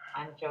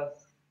and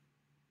just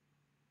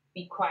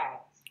be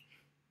quiet,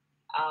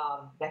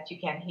 that you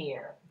can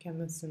hear. Can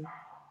listen.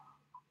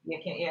 You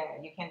can,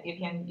 yeah, you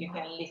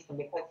can listen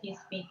because He's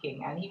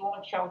speaking and He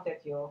won't shout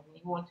at you,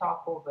 He won't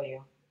talk over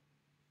you.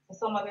 So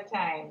some of the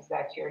times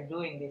that you're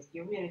doing this,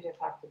 you really just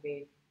have to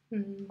be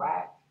Mm-hmm.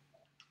 quiet.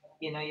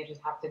 You just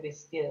have to be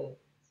still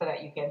so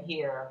that you can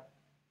hear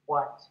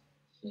what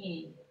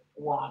He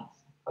wants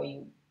for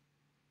you.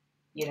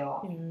 You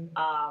know,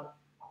 Yeah. um,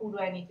 who do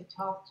I need to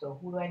talk to?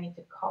 Who do I need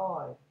to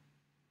call?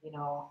 You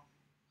know,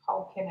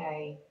 how can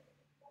I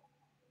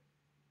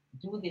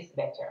do this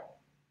better?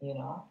 You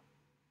know,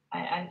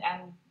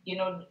 and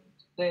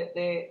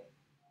the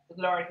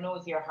Lord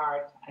knows your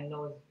heart and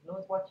knows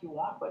what you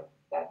want, but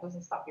that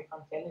doesn't stop you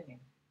from telling Him.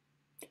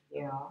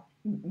 You know,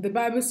 The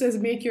Bible says,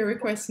 make your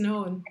requests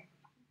known.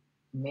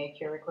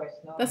 make your request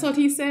That's known. what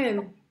he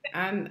said.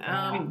 And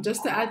Right.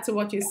 just to add to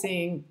what you're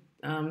saying,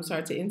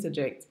 sorry to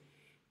interject,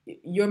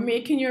 you're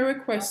making your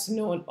request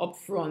known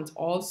upfront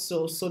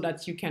also so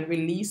that you can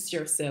release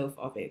yourself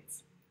of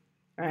it,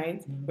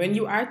 right? When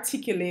you Mm-hmm.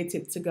 articulate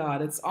it to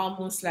God, it's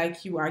almost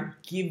like you are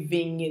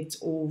giving it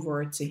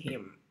over to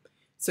Him.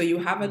 So you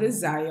have a Mm-hmm.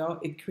 desire,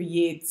 it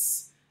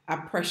creates a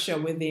pressure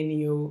within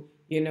you,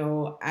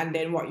 and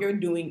then what you're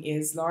doing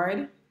is,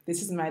 Lord,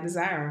 this is my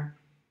desire,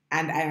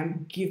 and I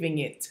am giving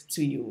it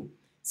to you.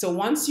 So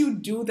once you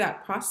do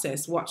that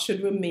process, what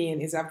should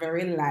remain is a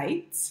very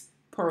light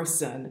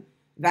person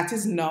that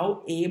is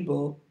now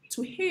able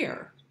to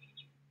hear.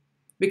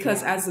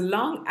 Because Yeah. as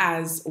long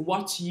as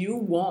what you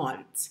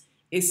want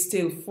is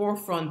still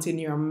forefront in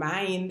your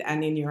mind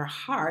and in your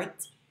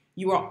heart,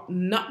 you are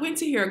not going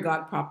to hear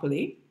God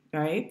properly,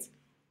 right?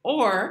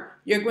 Or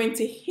you're going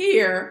to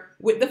hear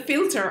with the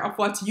filter of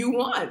what you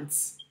want,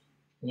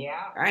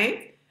 Yeah.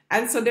 right?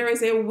 And so there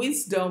is a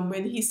wisdom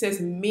when he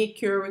says,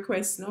 make your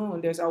request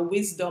known. There's a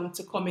wisdom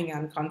to coming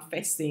and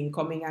confessing,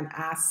 coming and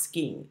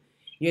asking,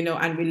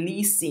 and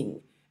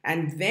releasing,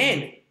 and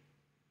then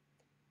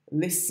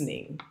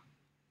listening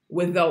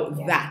without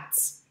Yeah. that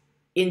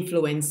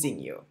influencing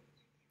you.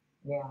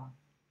 Yeah.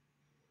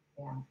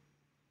 Yeah.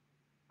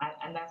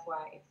 And that's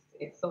why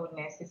it's so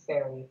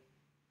necessary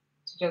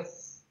to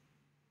just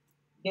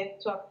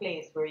get to a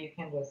place where you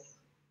can just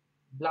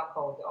block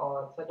out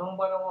all. So don't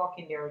bother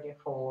walking there with your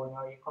phone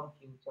or your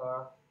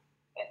computer.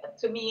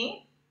 To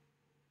me,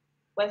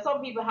 well,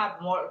 some people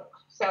have more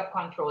self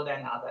control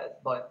than others,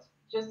 but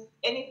just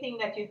anything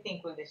that you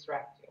think will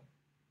distract you,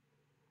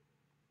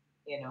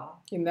 you know.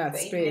 In that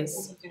So even if you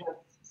space. need to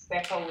just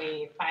step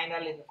away, find a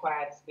little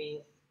quiet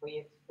space for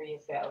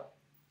yourself,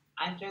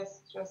 and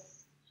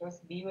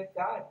just be with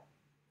God,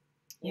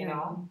 you Yeah.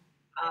 know.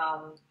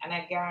 And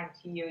I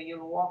guarantee you,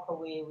 you'll walk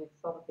away with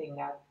something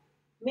that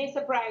may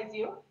surprise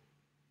you.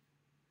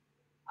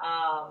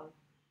 Um,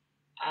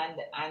 and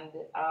and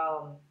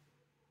um,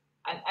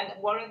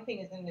 and one of the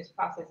things in this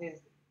process is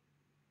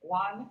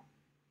one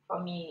for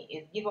me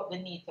is give up the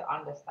need to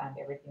understand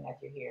everything that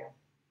you hear.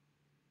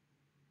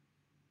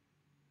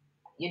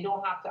 You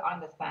don't have to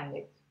understand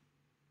it.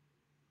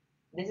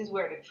 This is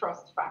where the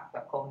trust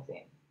factor comes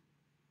in,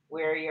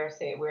 where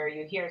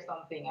you hear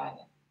something and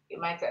you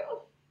might say,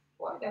 "Oh,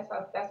 boy,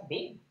 that's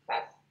big.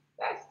 That's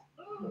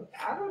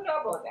I don't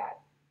know about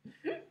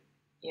that,"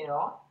 you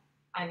know,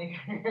 and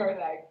you're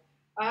like,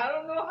 "I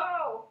don't know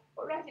how."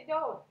 But write it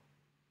down.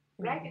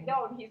 Write it Mhm.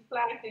 down. He's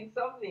planting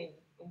something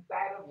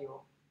inside of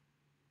you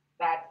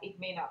that it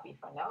may not be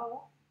for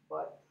now,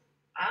 but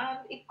and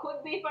it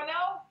could be for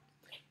now.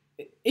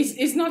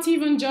 It's not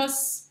even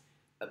just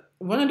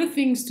one of the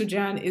things to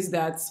Jan is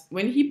that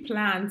when he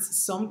plants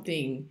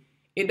something,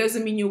 it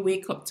doesn't mean you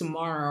wake up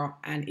tomorrow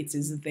and it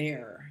is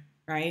there,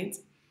 right?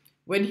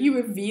 When he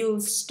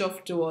reveals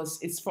stuff to us,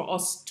 it's for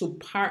us to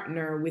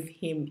partner with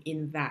him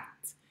in that.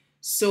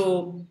 So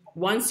Mhm.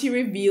 once he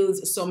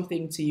reveals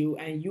something to you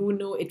and you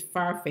know it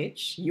far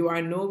fetched, you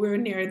are nowhere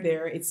near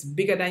there, it's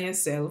bigger than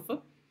yourself.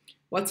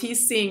 What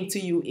he's saying to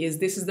you is,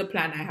 this is the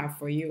plan I have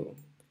for you.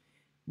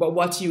 But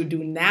what you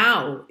do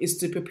now is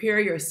to prepare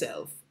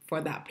yourself for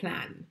that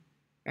plan,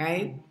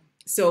 right? Mhm.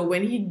 So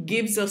when he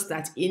gives us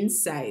that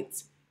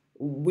insight,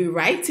 we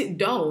write it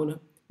down,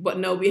 but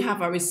now we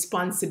have a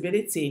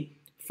responsibility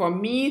for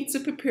me to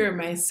prepare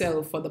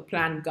myself for the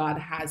plan God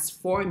has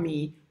for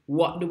me.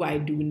 What do I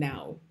do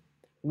now?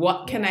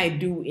 What can Yeah. I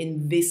do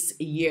in this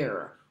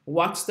year?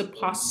 What's the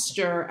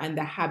posture and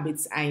the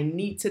habits I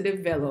need to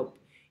develop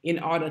in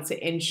order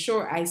to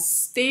ensure I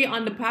stay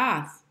on the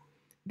path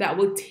that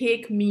will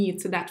take me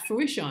to that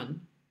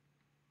fruition?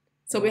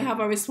 So we Yeah. have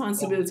a Yeah.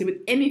 responsibility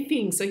with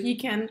anything. So he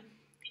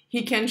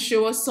can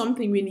show us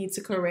something we need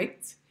to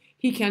correct.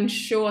 He can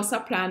show us a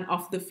plan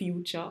of the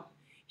future.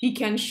 He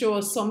can show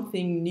us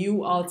something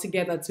new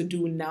altogether to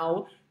do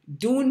now.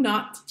 Do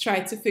not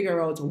try to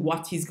figure out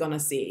what he's gonna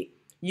say.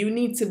 You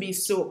need to be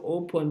so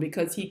open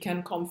because he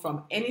can come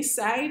from any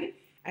side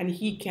and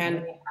he can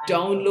Any angle.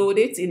 download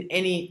it in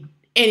any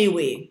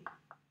way.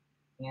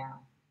 Yeah.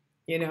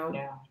 You know,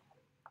 Yeah.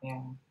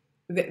 Yeah.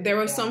 there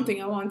was Yeah.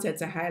 something I wanted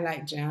to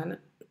highlight, Jan,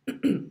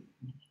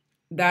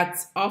 that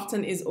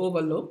often is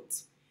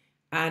overlooked,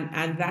 and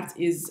Mhm. that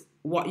is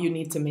what you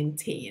need to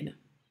maintain.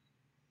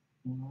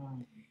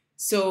 Mhm.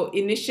 So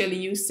initially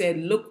you said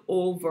look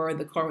over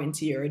the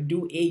current year,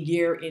 do a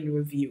year in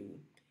review.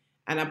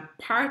 And a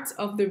part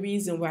of the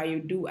reason why you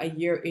do a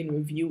year in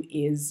review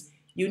is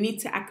you need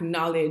to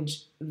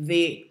acknowledge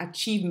the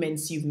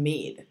achievements you've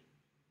made,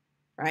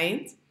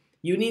 right?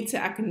 You need to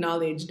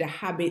acknowledge the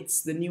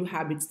habits, the new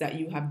habits that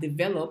you have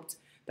developed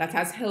that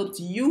has helped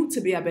you to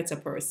be a better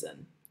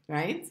person,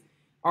 right?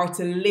 Or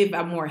to live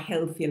a more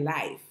healthy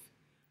life.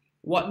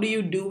 What do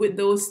you do with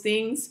those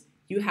things?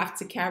 You have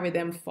to carry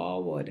them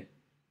forward.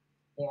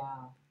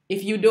 Yeah.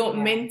 If you don't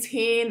Yeah.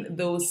 maintain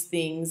those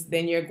things,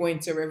 then you're going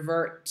to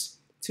revert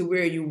to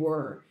where you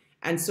were.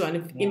 And so, an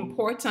Yeah.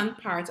 important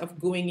part of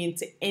going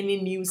into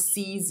any new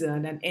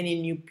season and any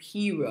new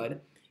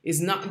period is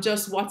not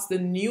just what's the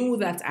new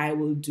that I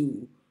will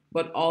do,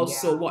 but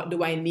also Yeah. what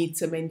do I need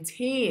to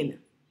maintain?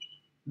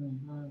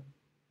 Mhm.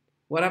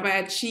 What have I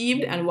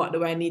achieved, Yeah. and what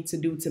do I need to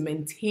do to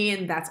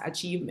maintain that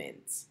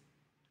achievement?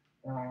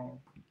 Right.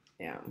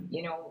 Yeah.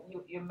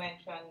 You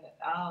mentioned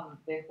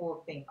the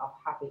whole thing of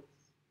habits,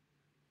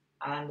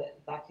 and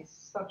that is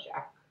such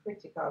a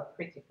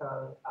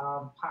critical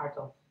part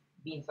of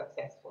being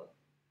successful.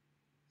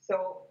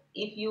 So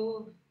if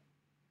you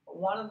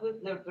one of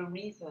the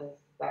reasons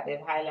that they've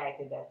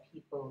highlighted that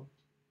people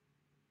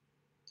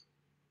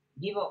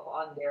give up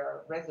on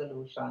their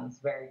resolutions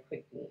very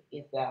quickly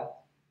is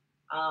that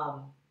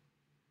um,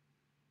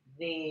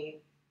 they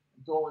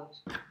don't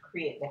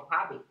create the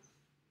habits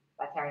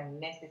that are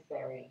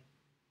necessary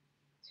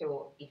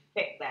to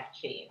effect that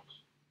change.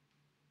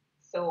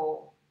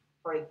 So,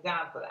 for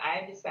example,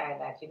 I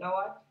decide that, you know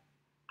what,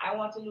 I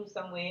want to lose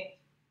some weight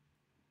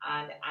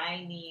and I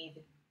need,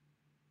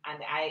 and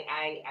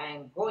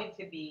I'm going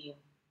to be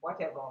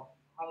whatever,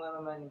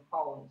 however many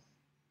pounds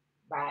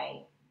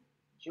by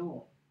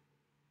June.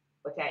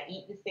 But I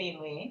eat the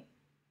same way,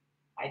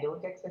 I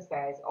don't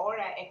exercise, or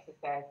I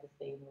exercise the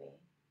same way.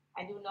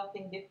 I do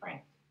nothing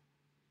different,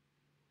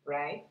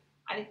 right?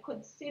 And it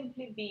could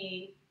simply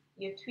be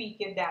you tweak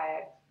your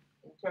diet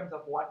in terms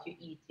of what you're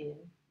eating,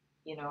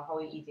 how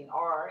you're eating,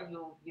 or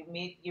you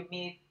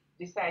may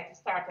decide to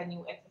start a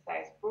new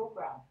exercise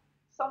program,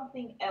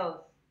 something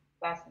else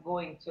that's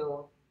going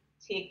to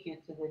take you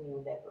to the new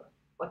level.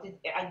 But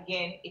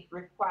again, it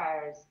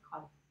requires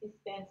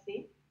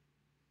consistency,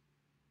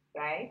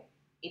 right?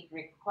 It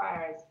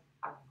requires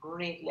a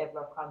great level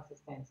of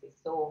consistency.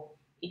 So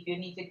if you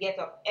need to get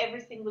up every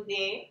single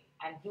day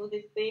and do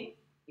this thing,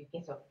 you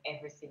get up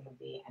every single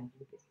day and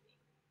do this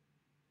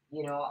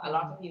thing. A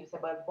lot Mm. of people say,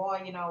 "But boy,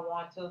 I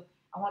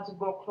want to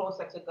grow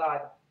closer to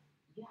God."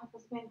 You have to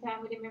spend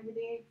time with Him every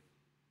day.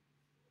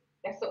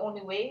 That's the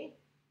only way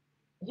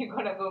you're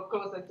gonna go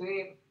closer to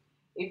Him.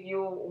 If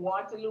you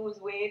want to lose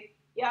weight,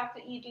 you have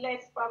to eat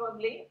less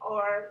probably,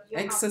 or you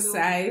have to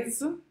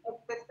Exercise.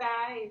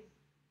 exercise,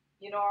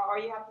 or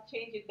you have to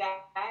change your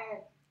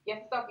diet. You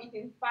have to stop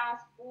eating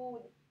fast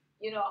food,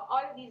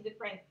 all of these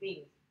different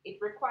things. It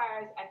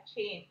requires a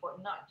change, but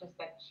not just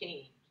a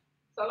change.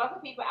 So a lot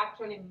of people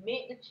actually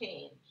make the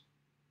change,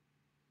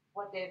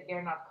 but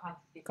they're not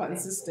consistent with it,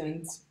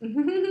 Consistent.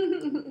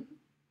 and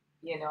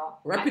even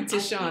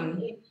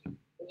Repetition. in,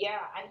 yeah,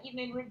 and even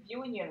in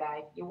reviewing your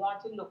life, you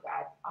want to look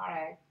at, all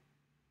right,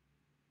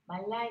 my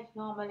life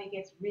normally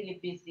gets really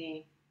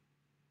busy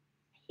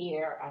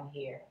here and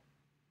here.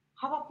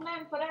 Have a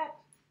plan for that.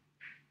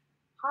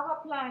 Have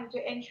a plan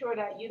to ensure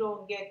that you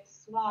don't get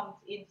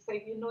swamped in. So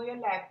if you know your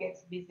life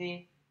gets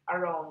busy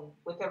around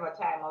whatever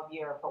time of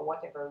year for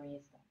whatever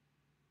reason,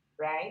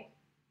 right?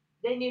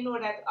 Then you know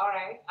that, all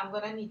right, I'm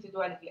going to need to do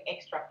a little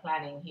extra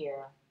planning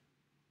here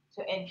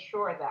to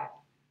ensure that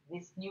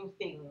this new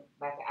thing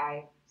that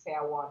I say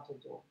I want to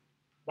do,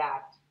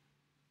 that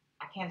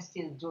I can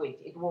still do it.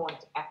 It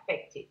won't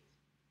affect it.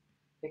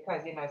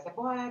 Because, I say,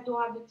 boy, I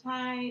don't have the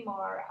time,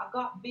 or I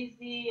got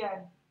busy,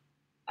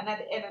 and at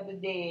the end of the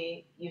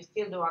day, you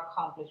still don't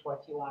accomplish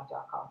what you want to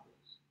accomplish.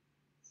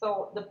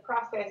 So the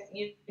process,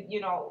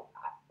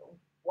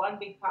 one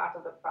big part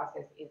of the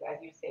process is, as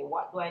you say,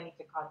 what do I need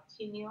to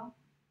continue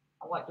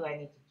and what do I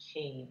need to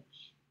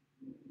change?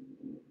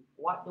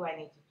 What do I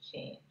need to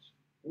change?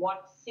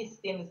 What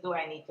systems do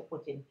I need to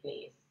put in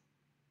place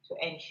to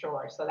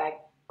ensure? So, like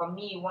for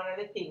me, one of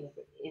the things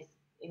is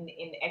in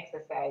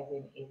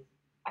exercising is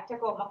I take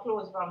out my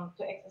clothes from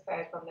to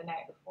exercise from the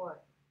night before.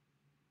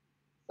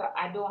 So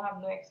I don't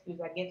have no excuse.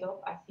 I get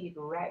up, I see it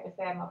right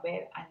beside my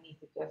bed. I need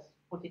to just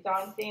put it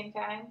on same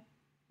time.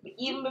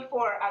 Even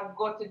before I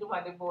go to do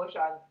my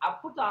devotion, I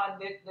put on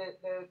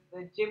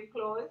the gym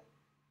clothes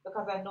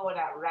because I know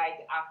that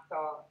right after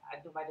I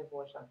do my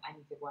devotion, I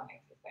need to go and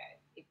exercise.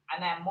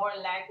 And I'm more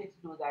likely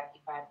to do that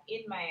if I'm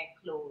in my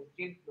clothes,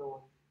 gym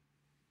clothes,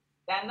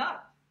 than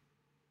not,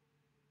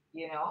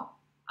 you know.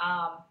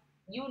 Um,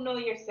 you know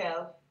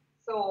yourself,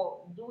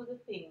 so do the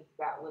things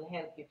that will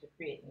help you to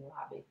create new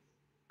habits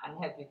and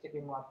help you to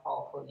be more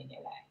powerful in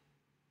your life.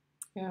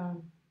 Yeah.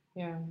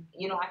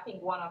 Yeah. I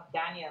think one of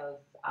Daniel's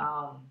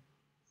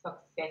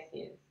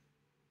successes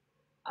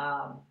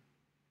um,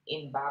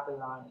 in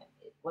Babylon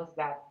was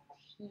that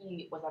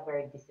he was a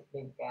very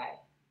disciplined guy.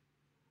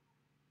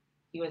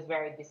 He was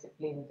very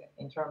disciplined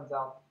in terms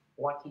of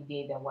what he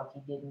did and what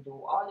he didn't do.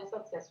 All the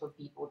successful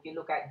people, if you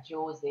look at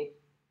Joseph,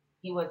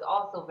 he was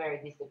also very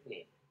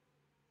disciplined.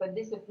 So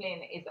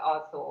discipline is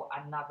also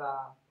another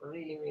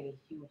really, really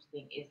huge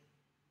thing, is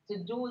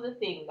to do the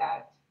thing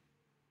that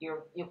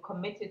you're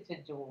committed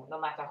to do no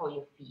matter how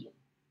you feel.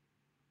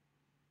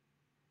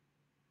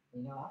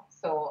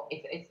 So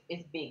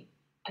it's big.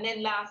 And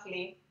then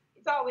lastly,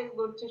 it's always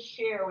good to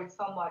share with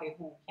somebody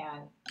who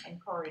can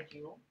encourage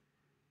you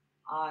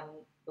on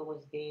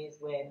those days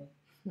when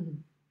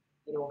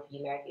you don't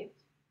feel like it,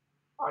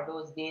 or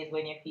those days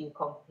when you feel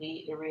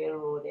completely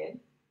railroaded,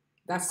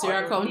 That's or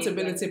your those days when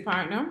accountability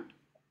partner.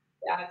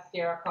 that's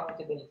your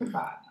accountability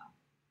partner.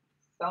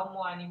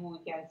 Someone who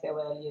can say,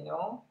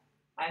 well,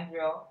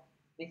 Andrea,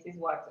 this is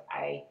what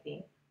I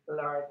think,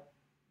 Lord,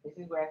 this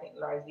is where I think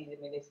Lord is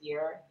leading me this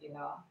year.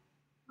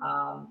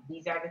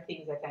 These are the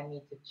things that I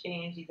need to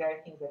change. These are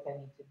the things that I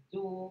need to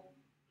do.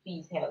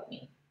 Please help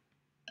me.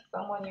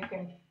 Someone you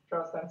can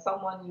trust, and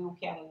someone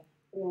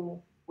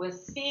who will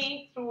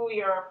see through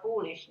your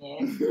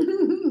foolishness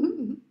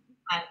and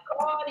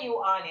call you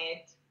on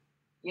it.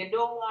 You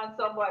don't want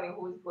somebody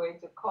who's going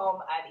to come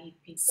and eat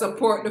pizza with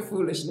Support the you.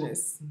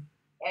 foolishness.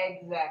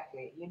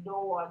 Exactly. You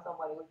don't want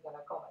somebody who's going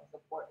to come and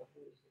support the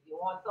foolishness. You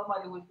want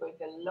somebody who's going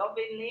to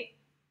lovingly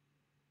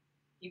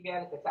give you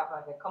a little tap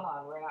and say, come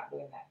on, we're not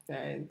doing that.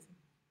 Right.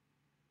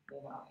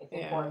 It's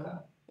Yeah. important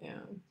Yeah.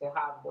 to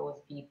have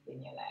those people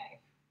in your life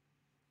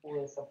who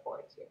will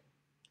support you.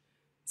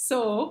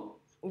 So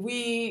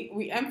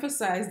we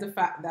emphasize the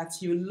fact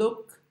that you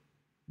look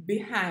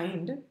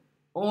behind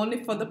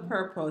only for the Mm-hmm.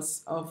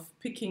 purpose of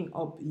picking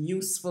up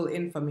useful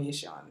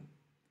information,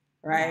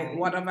 right? Right.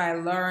 What have I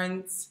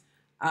learned?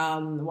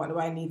 What do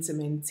I need to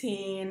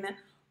maintain?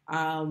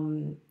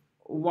 Um,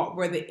 what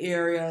were the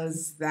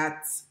areas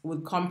that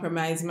would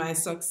compromise my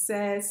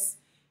success?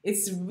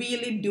 It's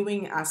really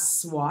doing a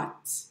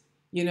SWOT.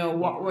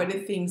 What were Yeah. the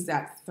things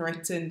that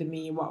threatened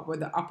me? What were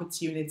the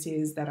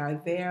opportunities that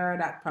are there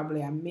that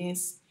probably I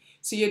missed?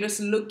 So you're just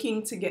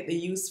looking to get the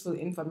useful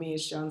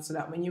information so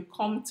that when you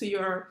come to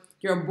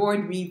your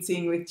board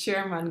meeting with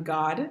Chairman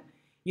God,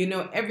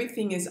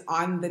 everything is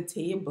on the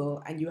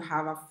table and you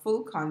have a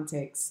full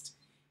context.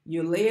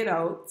 You lay it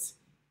out,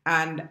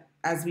 and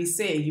as we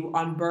say, you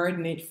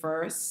unburden it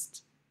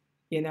first,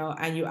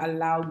 and you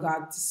allow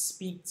God to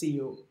speak to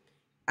you.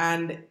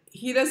 And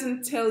He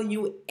doesn't tell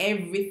you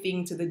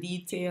everything to the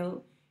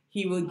detail.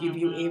 He will give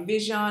you a Mm-hmm.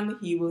 vision,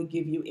 He will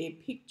give you a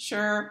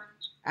picture,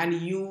 and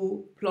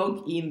you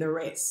plug in the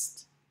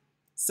rest.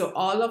 So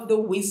all of the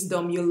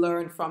wisdom you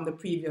learned from the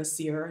previous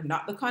year,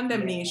 not the Yeah.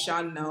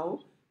 condemnation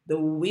now, the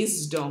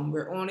wisdom.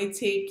 We're only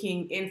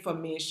taking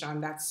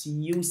information that's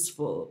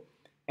useful.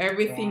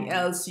 Everything Right.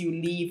 else you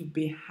leave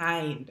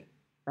behind,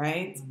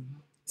 right? Mm-hmm.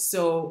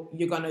 So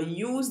you're going to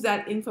use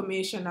that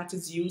information that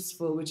is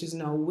useful, which is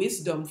now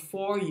wisdom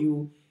for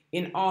you,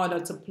 in order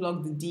to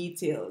plug the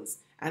details.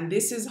 And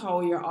this is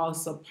how you're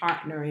also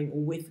partnering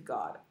with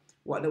God.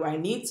 What do I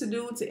need to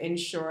do to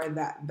ensure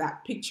that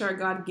that picture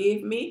God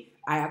gave me,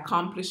 I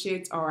accomplish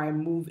it or I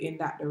move in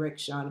that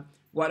direction?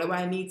 What do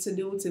I need to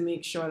do to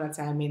make sure that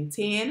I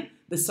maintain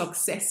the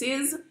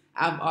successes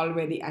I've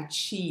already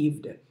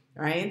achieved,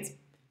 right?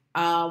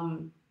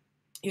 Um,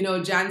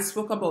 Jan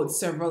spoke about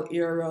several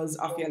areas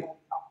of your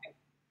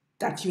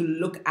that you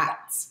look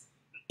at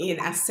in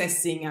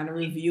assessing and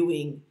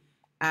reviewing.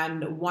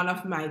 And one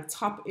of my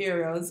top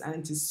areas, and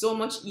it is so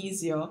much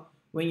easier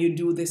when you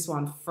do this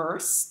one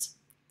first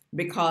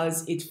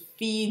because it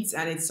feeds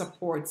and it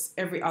supports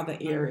every other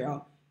Mm-hmm.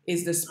 area,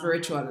 is the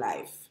spiritual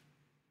life,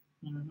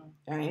 Mm-hmm.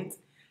 right?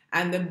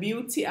 And the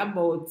beauty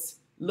about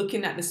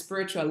looking at the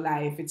spiritual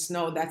life, it's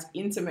now that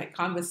intimate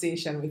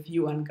conversation with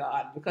you and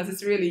God, because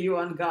it's really you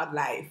and God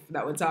life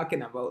that we're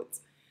talking about.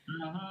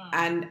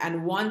 Mm-hmm.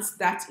 And once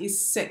that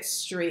is set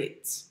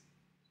straight,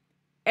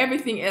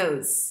 everything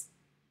else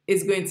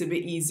is going to be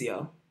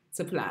easier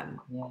to plan,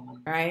 Yeah.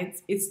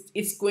 right?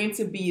 It's going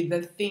to be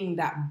the thing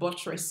that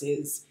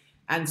buttresses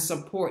and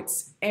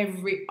supports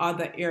every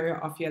other area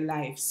of your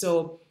life.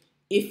 So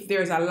if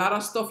there's a lot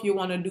of stuff you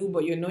want to do,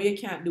 but you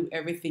can't do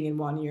everything in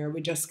one year,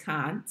 we just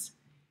can't.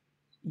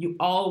 You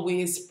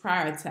always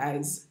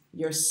prioritize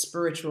your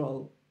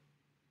spiritual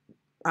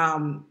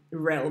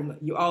realm.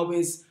 You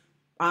always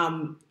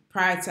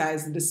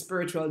prioritize the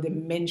spiritual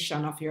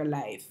dimension of your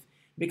life,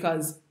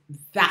 because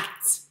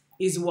that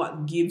is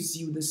what gives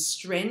you the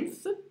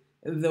strength,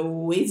 the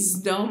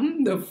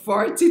wisdom, the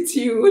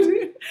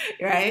fortitude,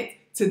 right,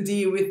 to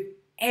deal with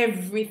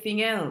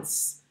everything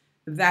else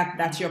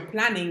that you're Mm-hmm.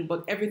 planning,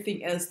 but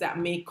everything else that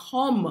may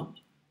come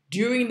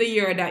during the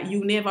year that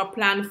you never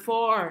planned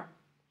for,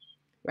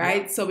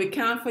 right? Yep. So we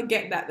can't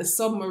forget that the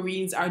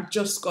submarines are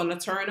just gonna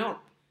turn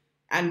up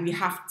and we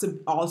have to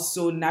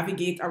also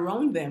navigate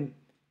around them.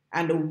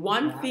 And the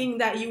one Yeah. thing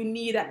that you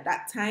need at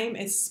that time,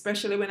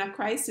 especially when a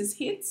crisis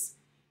hits,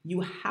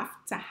 you have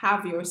to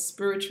have your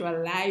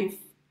spiritual life.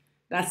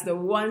 That's the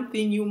one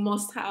thing you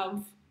must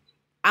have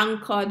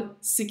anchored,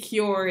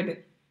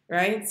 secured,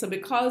 right? So,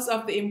 because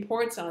of the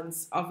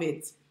importance of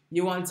it,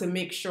 you want to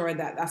make sure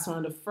that that's one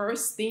of the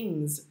first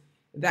things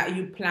that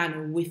you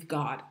plan with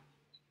God.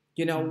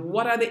 What Mm-hmm.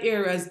 are the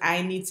areas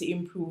I need to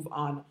improve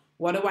on?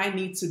 What do I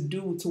need to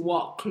do to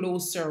walk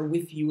closer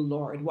with you,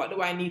 Lord? What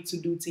do I need to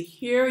do to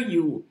hear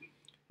you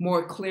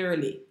more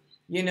clearly?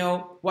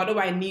 What do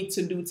I need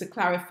to do to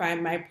clarify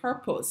my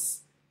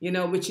purpose,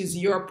 which is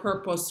your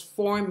purpose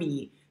for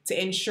me,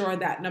 to ensure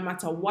that no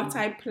matter what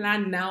I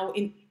plan now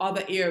in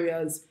other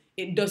areas,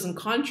 it doesn't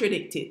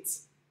contradict it,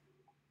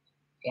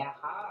 Yeah.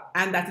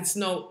 and that it's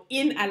now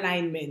in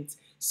alignment.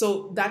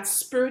 So that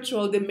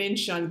spiritual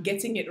dimension,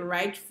 getting it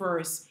right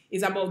first,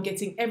 is about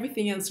getting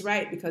everything else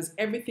right, because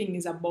everything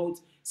is about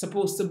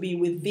supposed to be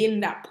within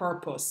that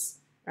purpose,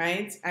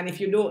 right? And if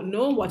you don't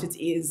know what it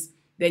is,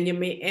 then you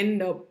may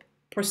end up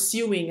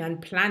pursuing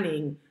and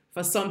planning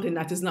for something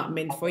that is not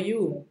meant for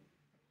you,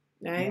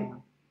 right? Yeah.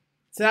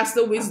 So that's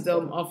the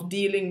wisdom Absolutely. of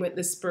dealing with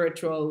the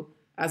spiritual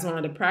as one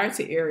of the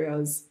priority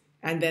areas,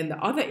 and then the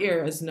other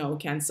areas now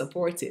can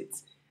support it.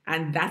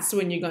 And that's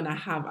when you're going to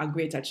have a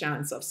greater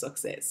chance of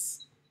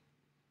success.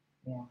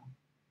 Yeah.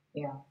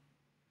 Yeah.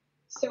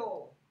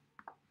 So,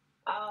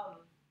 um,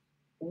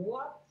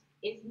 what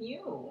is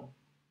new?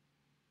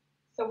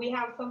 So we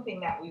have something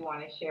that we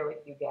want to share with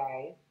you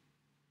guys.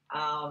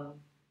 Um,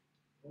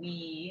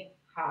 we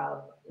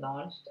have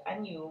launched a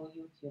new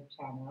YouTube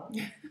channel.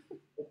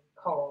 It's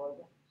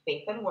called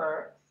Faith and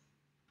Works,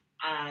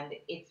 and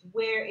it's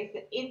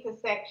the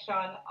intersection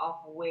of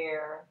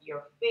where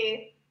your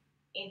faith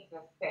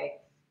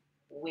intersects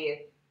with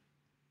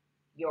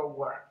your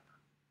work,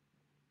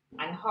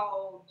 and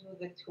how do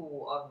the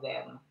two of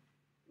them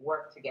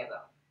work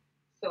together.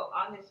 So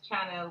on this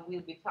channel,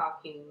 we'll be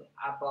talking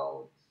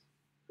about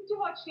pretty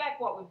much like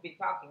what we've been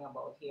talking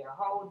about here.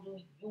 How do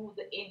you,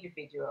 the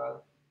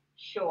individual,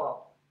 show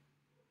up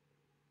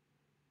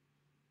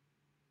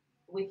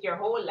with your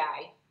whole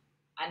life,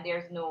 and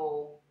there's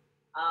no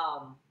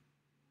um,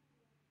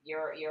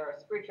 your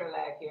spiritual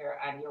life here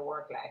and your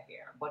work life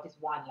here, but it's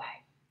one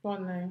life.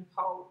 Online.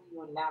 How do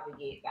you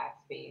navigate that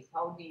space?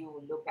 How do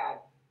you look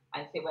at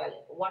and say,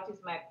 well, what is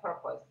my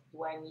purpose?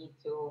 Do I need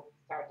to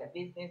start a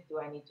business? Do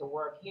I need to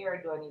work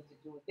here? Do I need to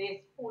do this?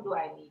 Who do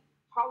I need?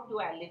 How do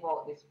I live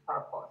out this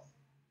purpose?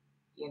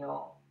 You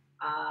know,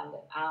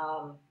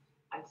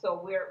 and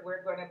so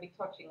we're going to be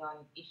touching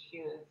on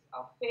issues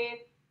of faith,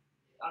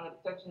 on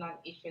touching on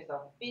issues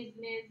of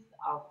business,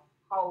 of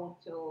how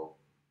to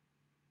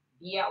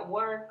be at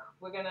work.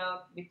 We're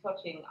gonna be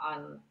touching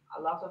on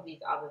a lot of these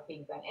other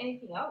things and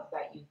anything else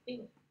that you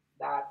think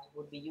that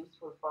would be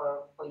useful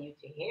for you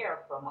to hear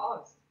from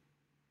us.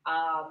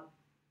 Um,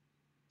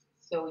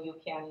 so you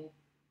can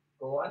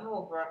go on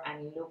over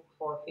and look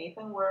for Faith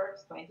and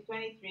Works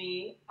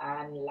 2023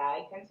 and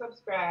like and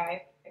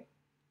subscribe,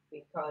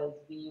 because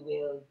we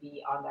will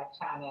be on that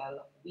channel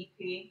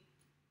weekly,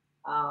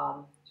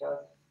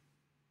 just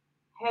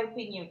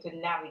helping you to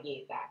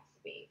navigate that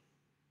space.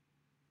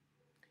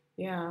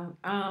 Yeah.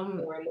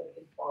 So we're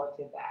looking forward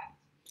to that.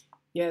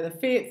 Yeah, the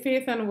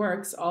faith and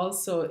works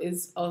also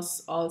is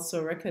us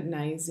also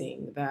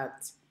recognizing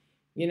that,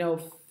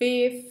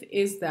 faith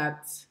is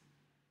that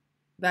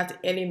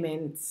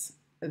element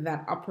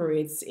that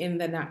operates in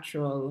the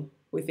natural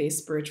with a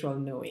spiritual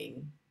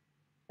knowing,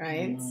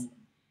 right?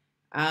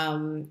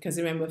 Mm. Because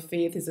remember,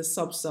 faith is a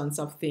substance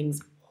of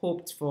things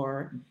hoped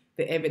for,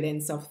 the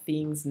evidence of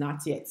things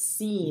not yet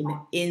seen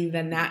in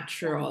the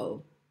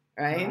natural,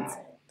 right? Right.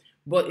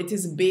 But it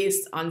is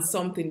based on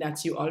something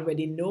that you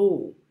already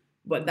know,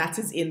 but that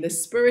is in the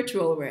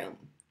spiritual realm.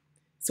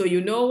 So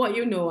you know what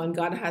you know, and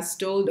God has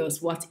told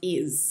us what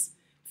is.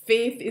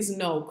 Faith is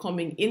now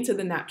coming into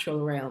the natural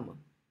realm,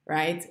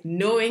 right?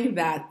 Knowing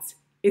that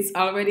it's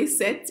already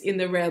set in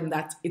the realm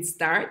that it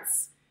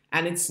starts,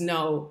 and it's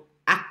now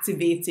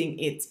activating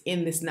it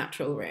in this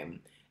natural realm.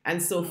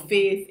 And so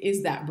faith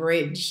is that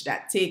bridge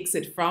that takes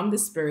it from the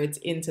spirit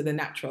into the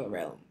natural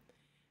realm.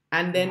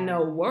 And then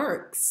now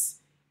works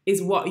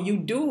is what you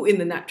do in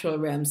the natural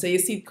realm. So you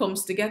see, it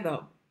comes together.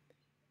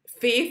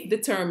 Faith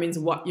determines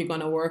what you're going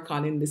to work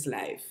on in this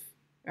life,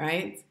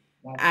 right?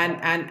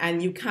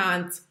 And you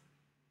can't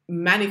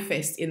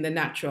manifest in the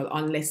natural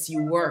unless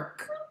you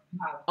work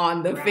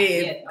on the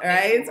faith,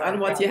 right? On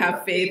what you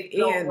have faith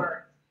in.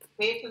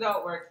 Faith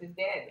without works is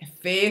dead.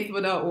 Faith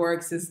without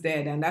works is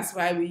dead, and that's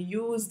why we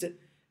used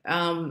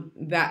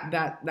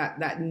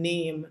that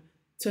name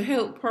to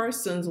help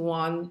persons,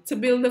 one, to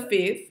build the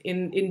faith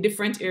in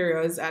different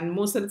areas. And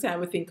most of the time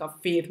we think of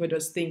faith, we're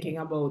just thinking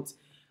about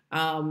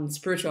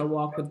spiritual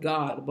walk with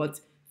God, but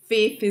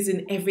faith is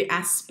in every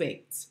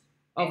aspect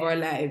of our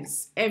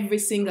lives, every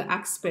single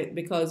aspect,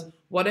 because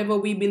whatever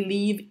we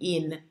believe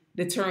in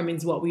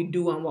determines what we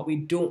do and what we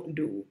don't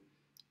do.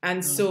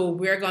 And so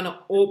we're going to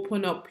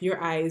open up your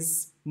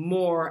eyes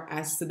more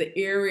as to the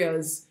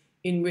areas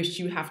in which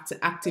you have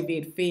to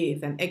activate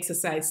faith and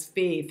exercise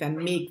faith and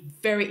make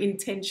very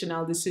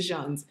intentional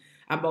decisions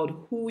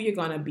about who you're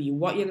going to be,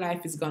 what your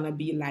life is going to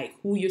be like,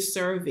 who you're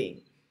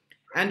serving.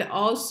 And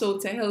also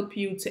to help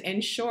you to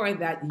ensure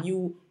that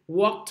you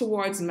walk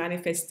towards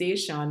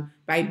manifestation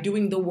by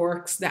doing the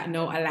works that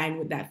now align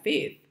with that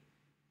faith,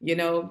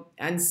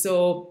 And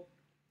so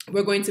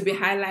we're going to be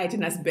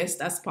highlighting as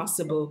best as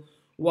possible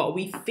what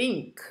we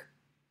think,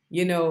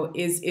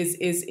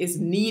 is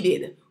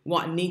needed,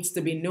 what needs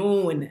to be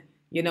known,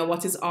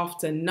 what is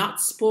often not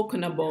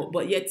spoken about,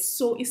 but yet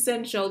so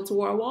essential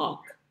to our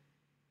walk,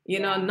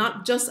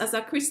 not just as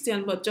a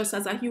Christian, but just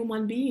as a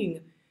human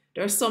being.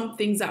 There are some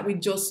things that we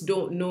just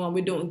don't know and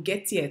we don't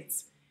get yet,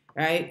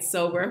 right?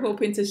 So we're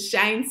hoping to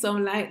shine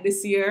some light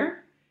this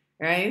year,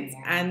 right?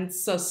 And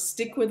so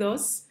stick with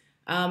us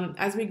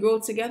as we grow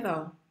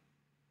together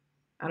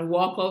and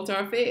walk out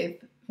our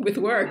faith with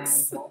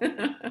works.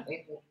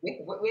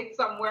 with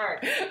some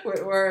work.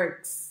 With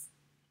works.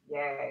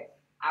 Yes,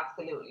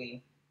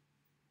 absolutely.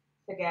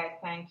 So guys,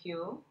 thank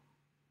you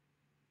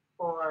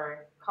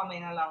for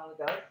coming along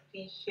with us.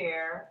 Please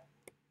share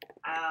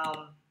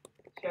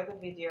the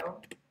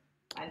video,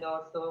 and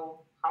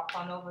also hop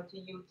on over to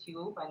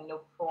YouTube and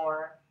look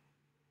for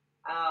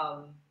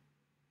um,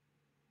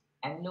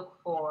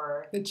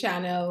 the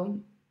channel.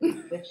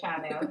 The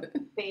channel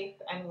Faith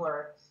and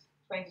Works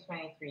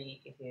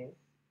 2023 it is.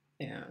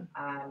 Yeah.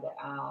 And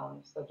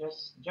so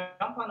just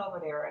jump on over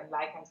there and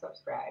like and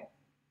subscribe.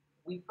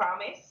 We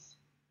promise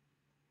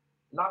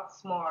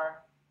lots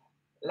more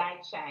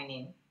light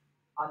shining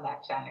on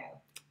that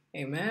channel.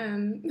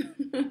 Amen.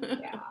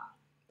 Yeah.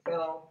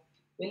 So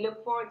we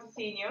look forward to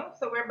seeing you.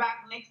 So we're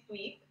back next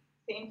week,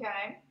 same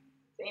time,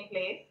 same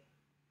place.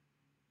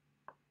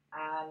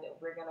 And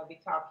we're going to be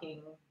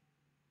talking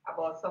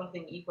about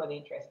something equally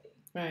interesting.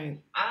 Right.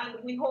 And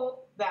we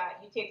hope that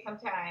you take some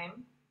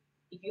time,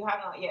 if you have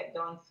not yet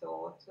done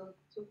so,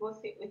 to go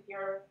sit with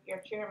your Your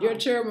chairman.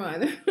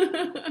 chairman.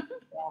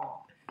 Yeah.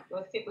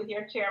 Go sit with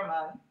your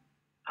chairman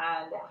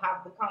and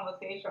have the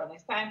conversation.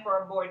 It's time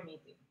for a board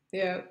meeting.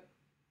 Yeah.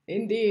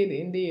 Indeed,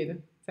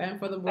 indeed. Time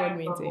for the It's board time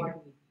for a meeting. board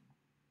meeting.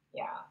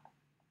 Yeah,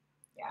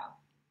 yeah. All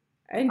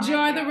right,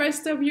 Enjoy the guys.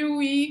 rest of your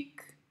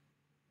week.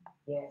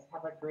 Yes,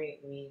 have a great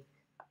week.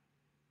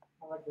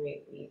 Have a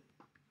great week.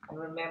 And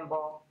remember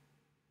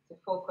to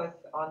focus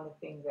on the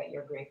things that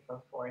you're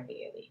grateful for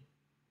daily.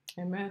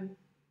 Amen.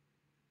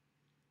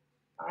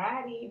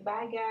 Alrighty,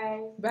 bye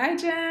guys. Bye,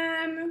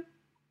 Jan.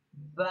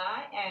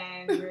 Bye,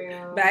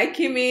 Andrew. Bye,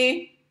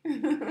 Kimmy.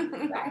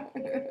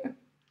 Bye.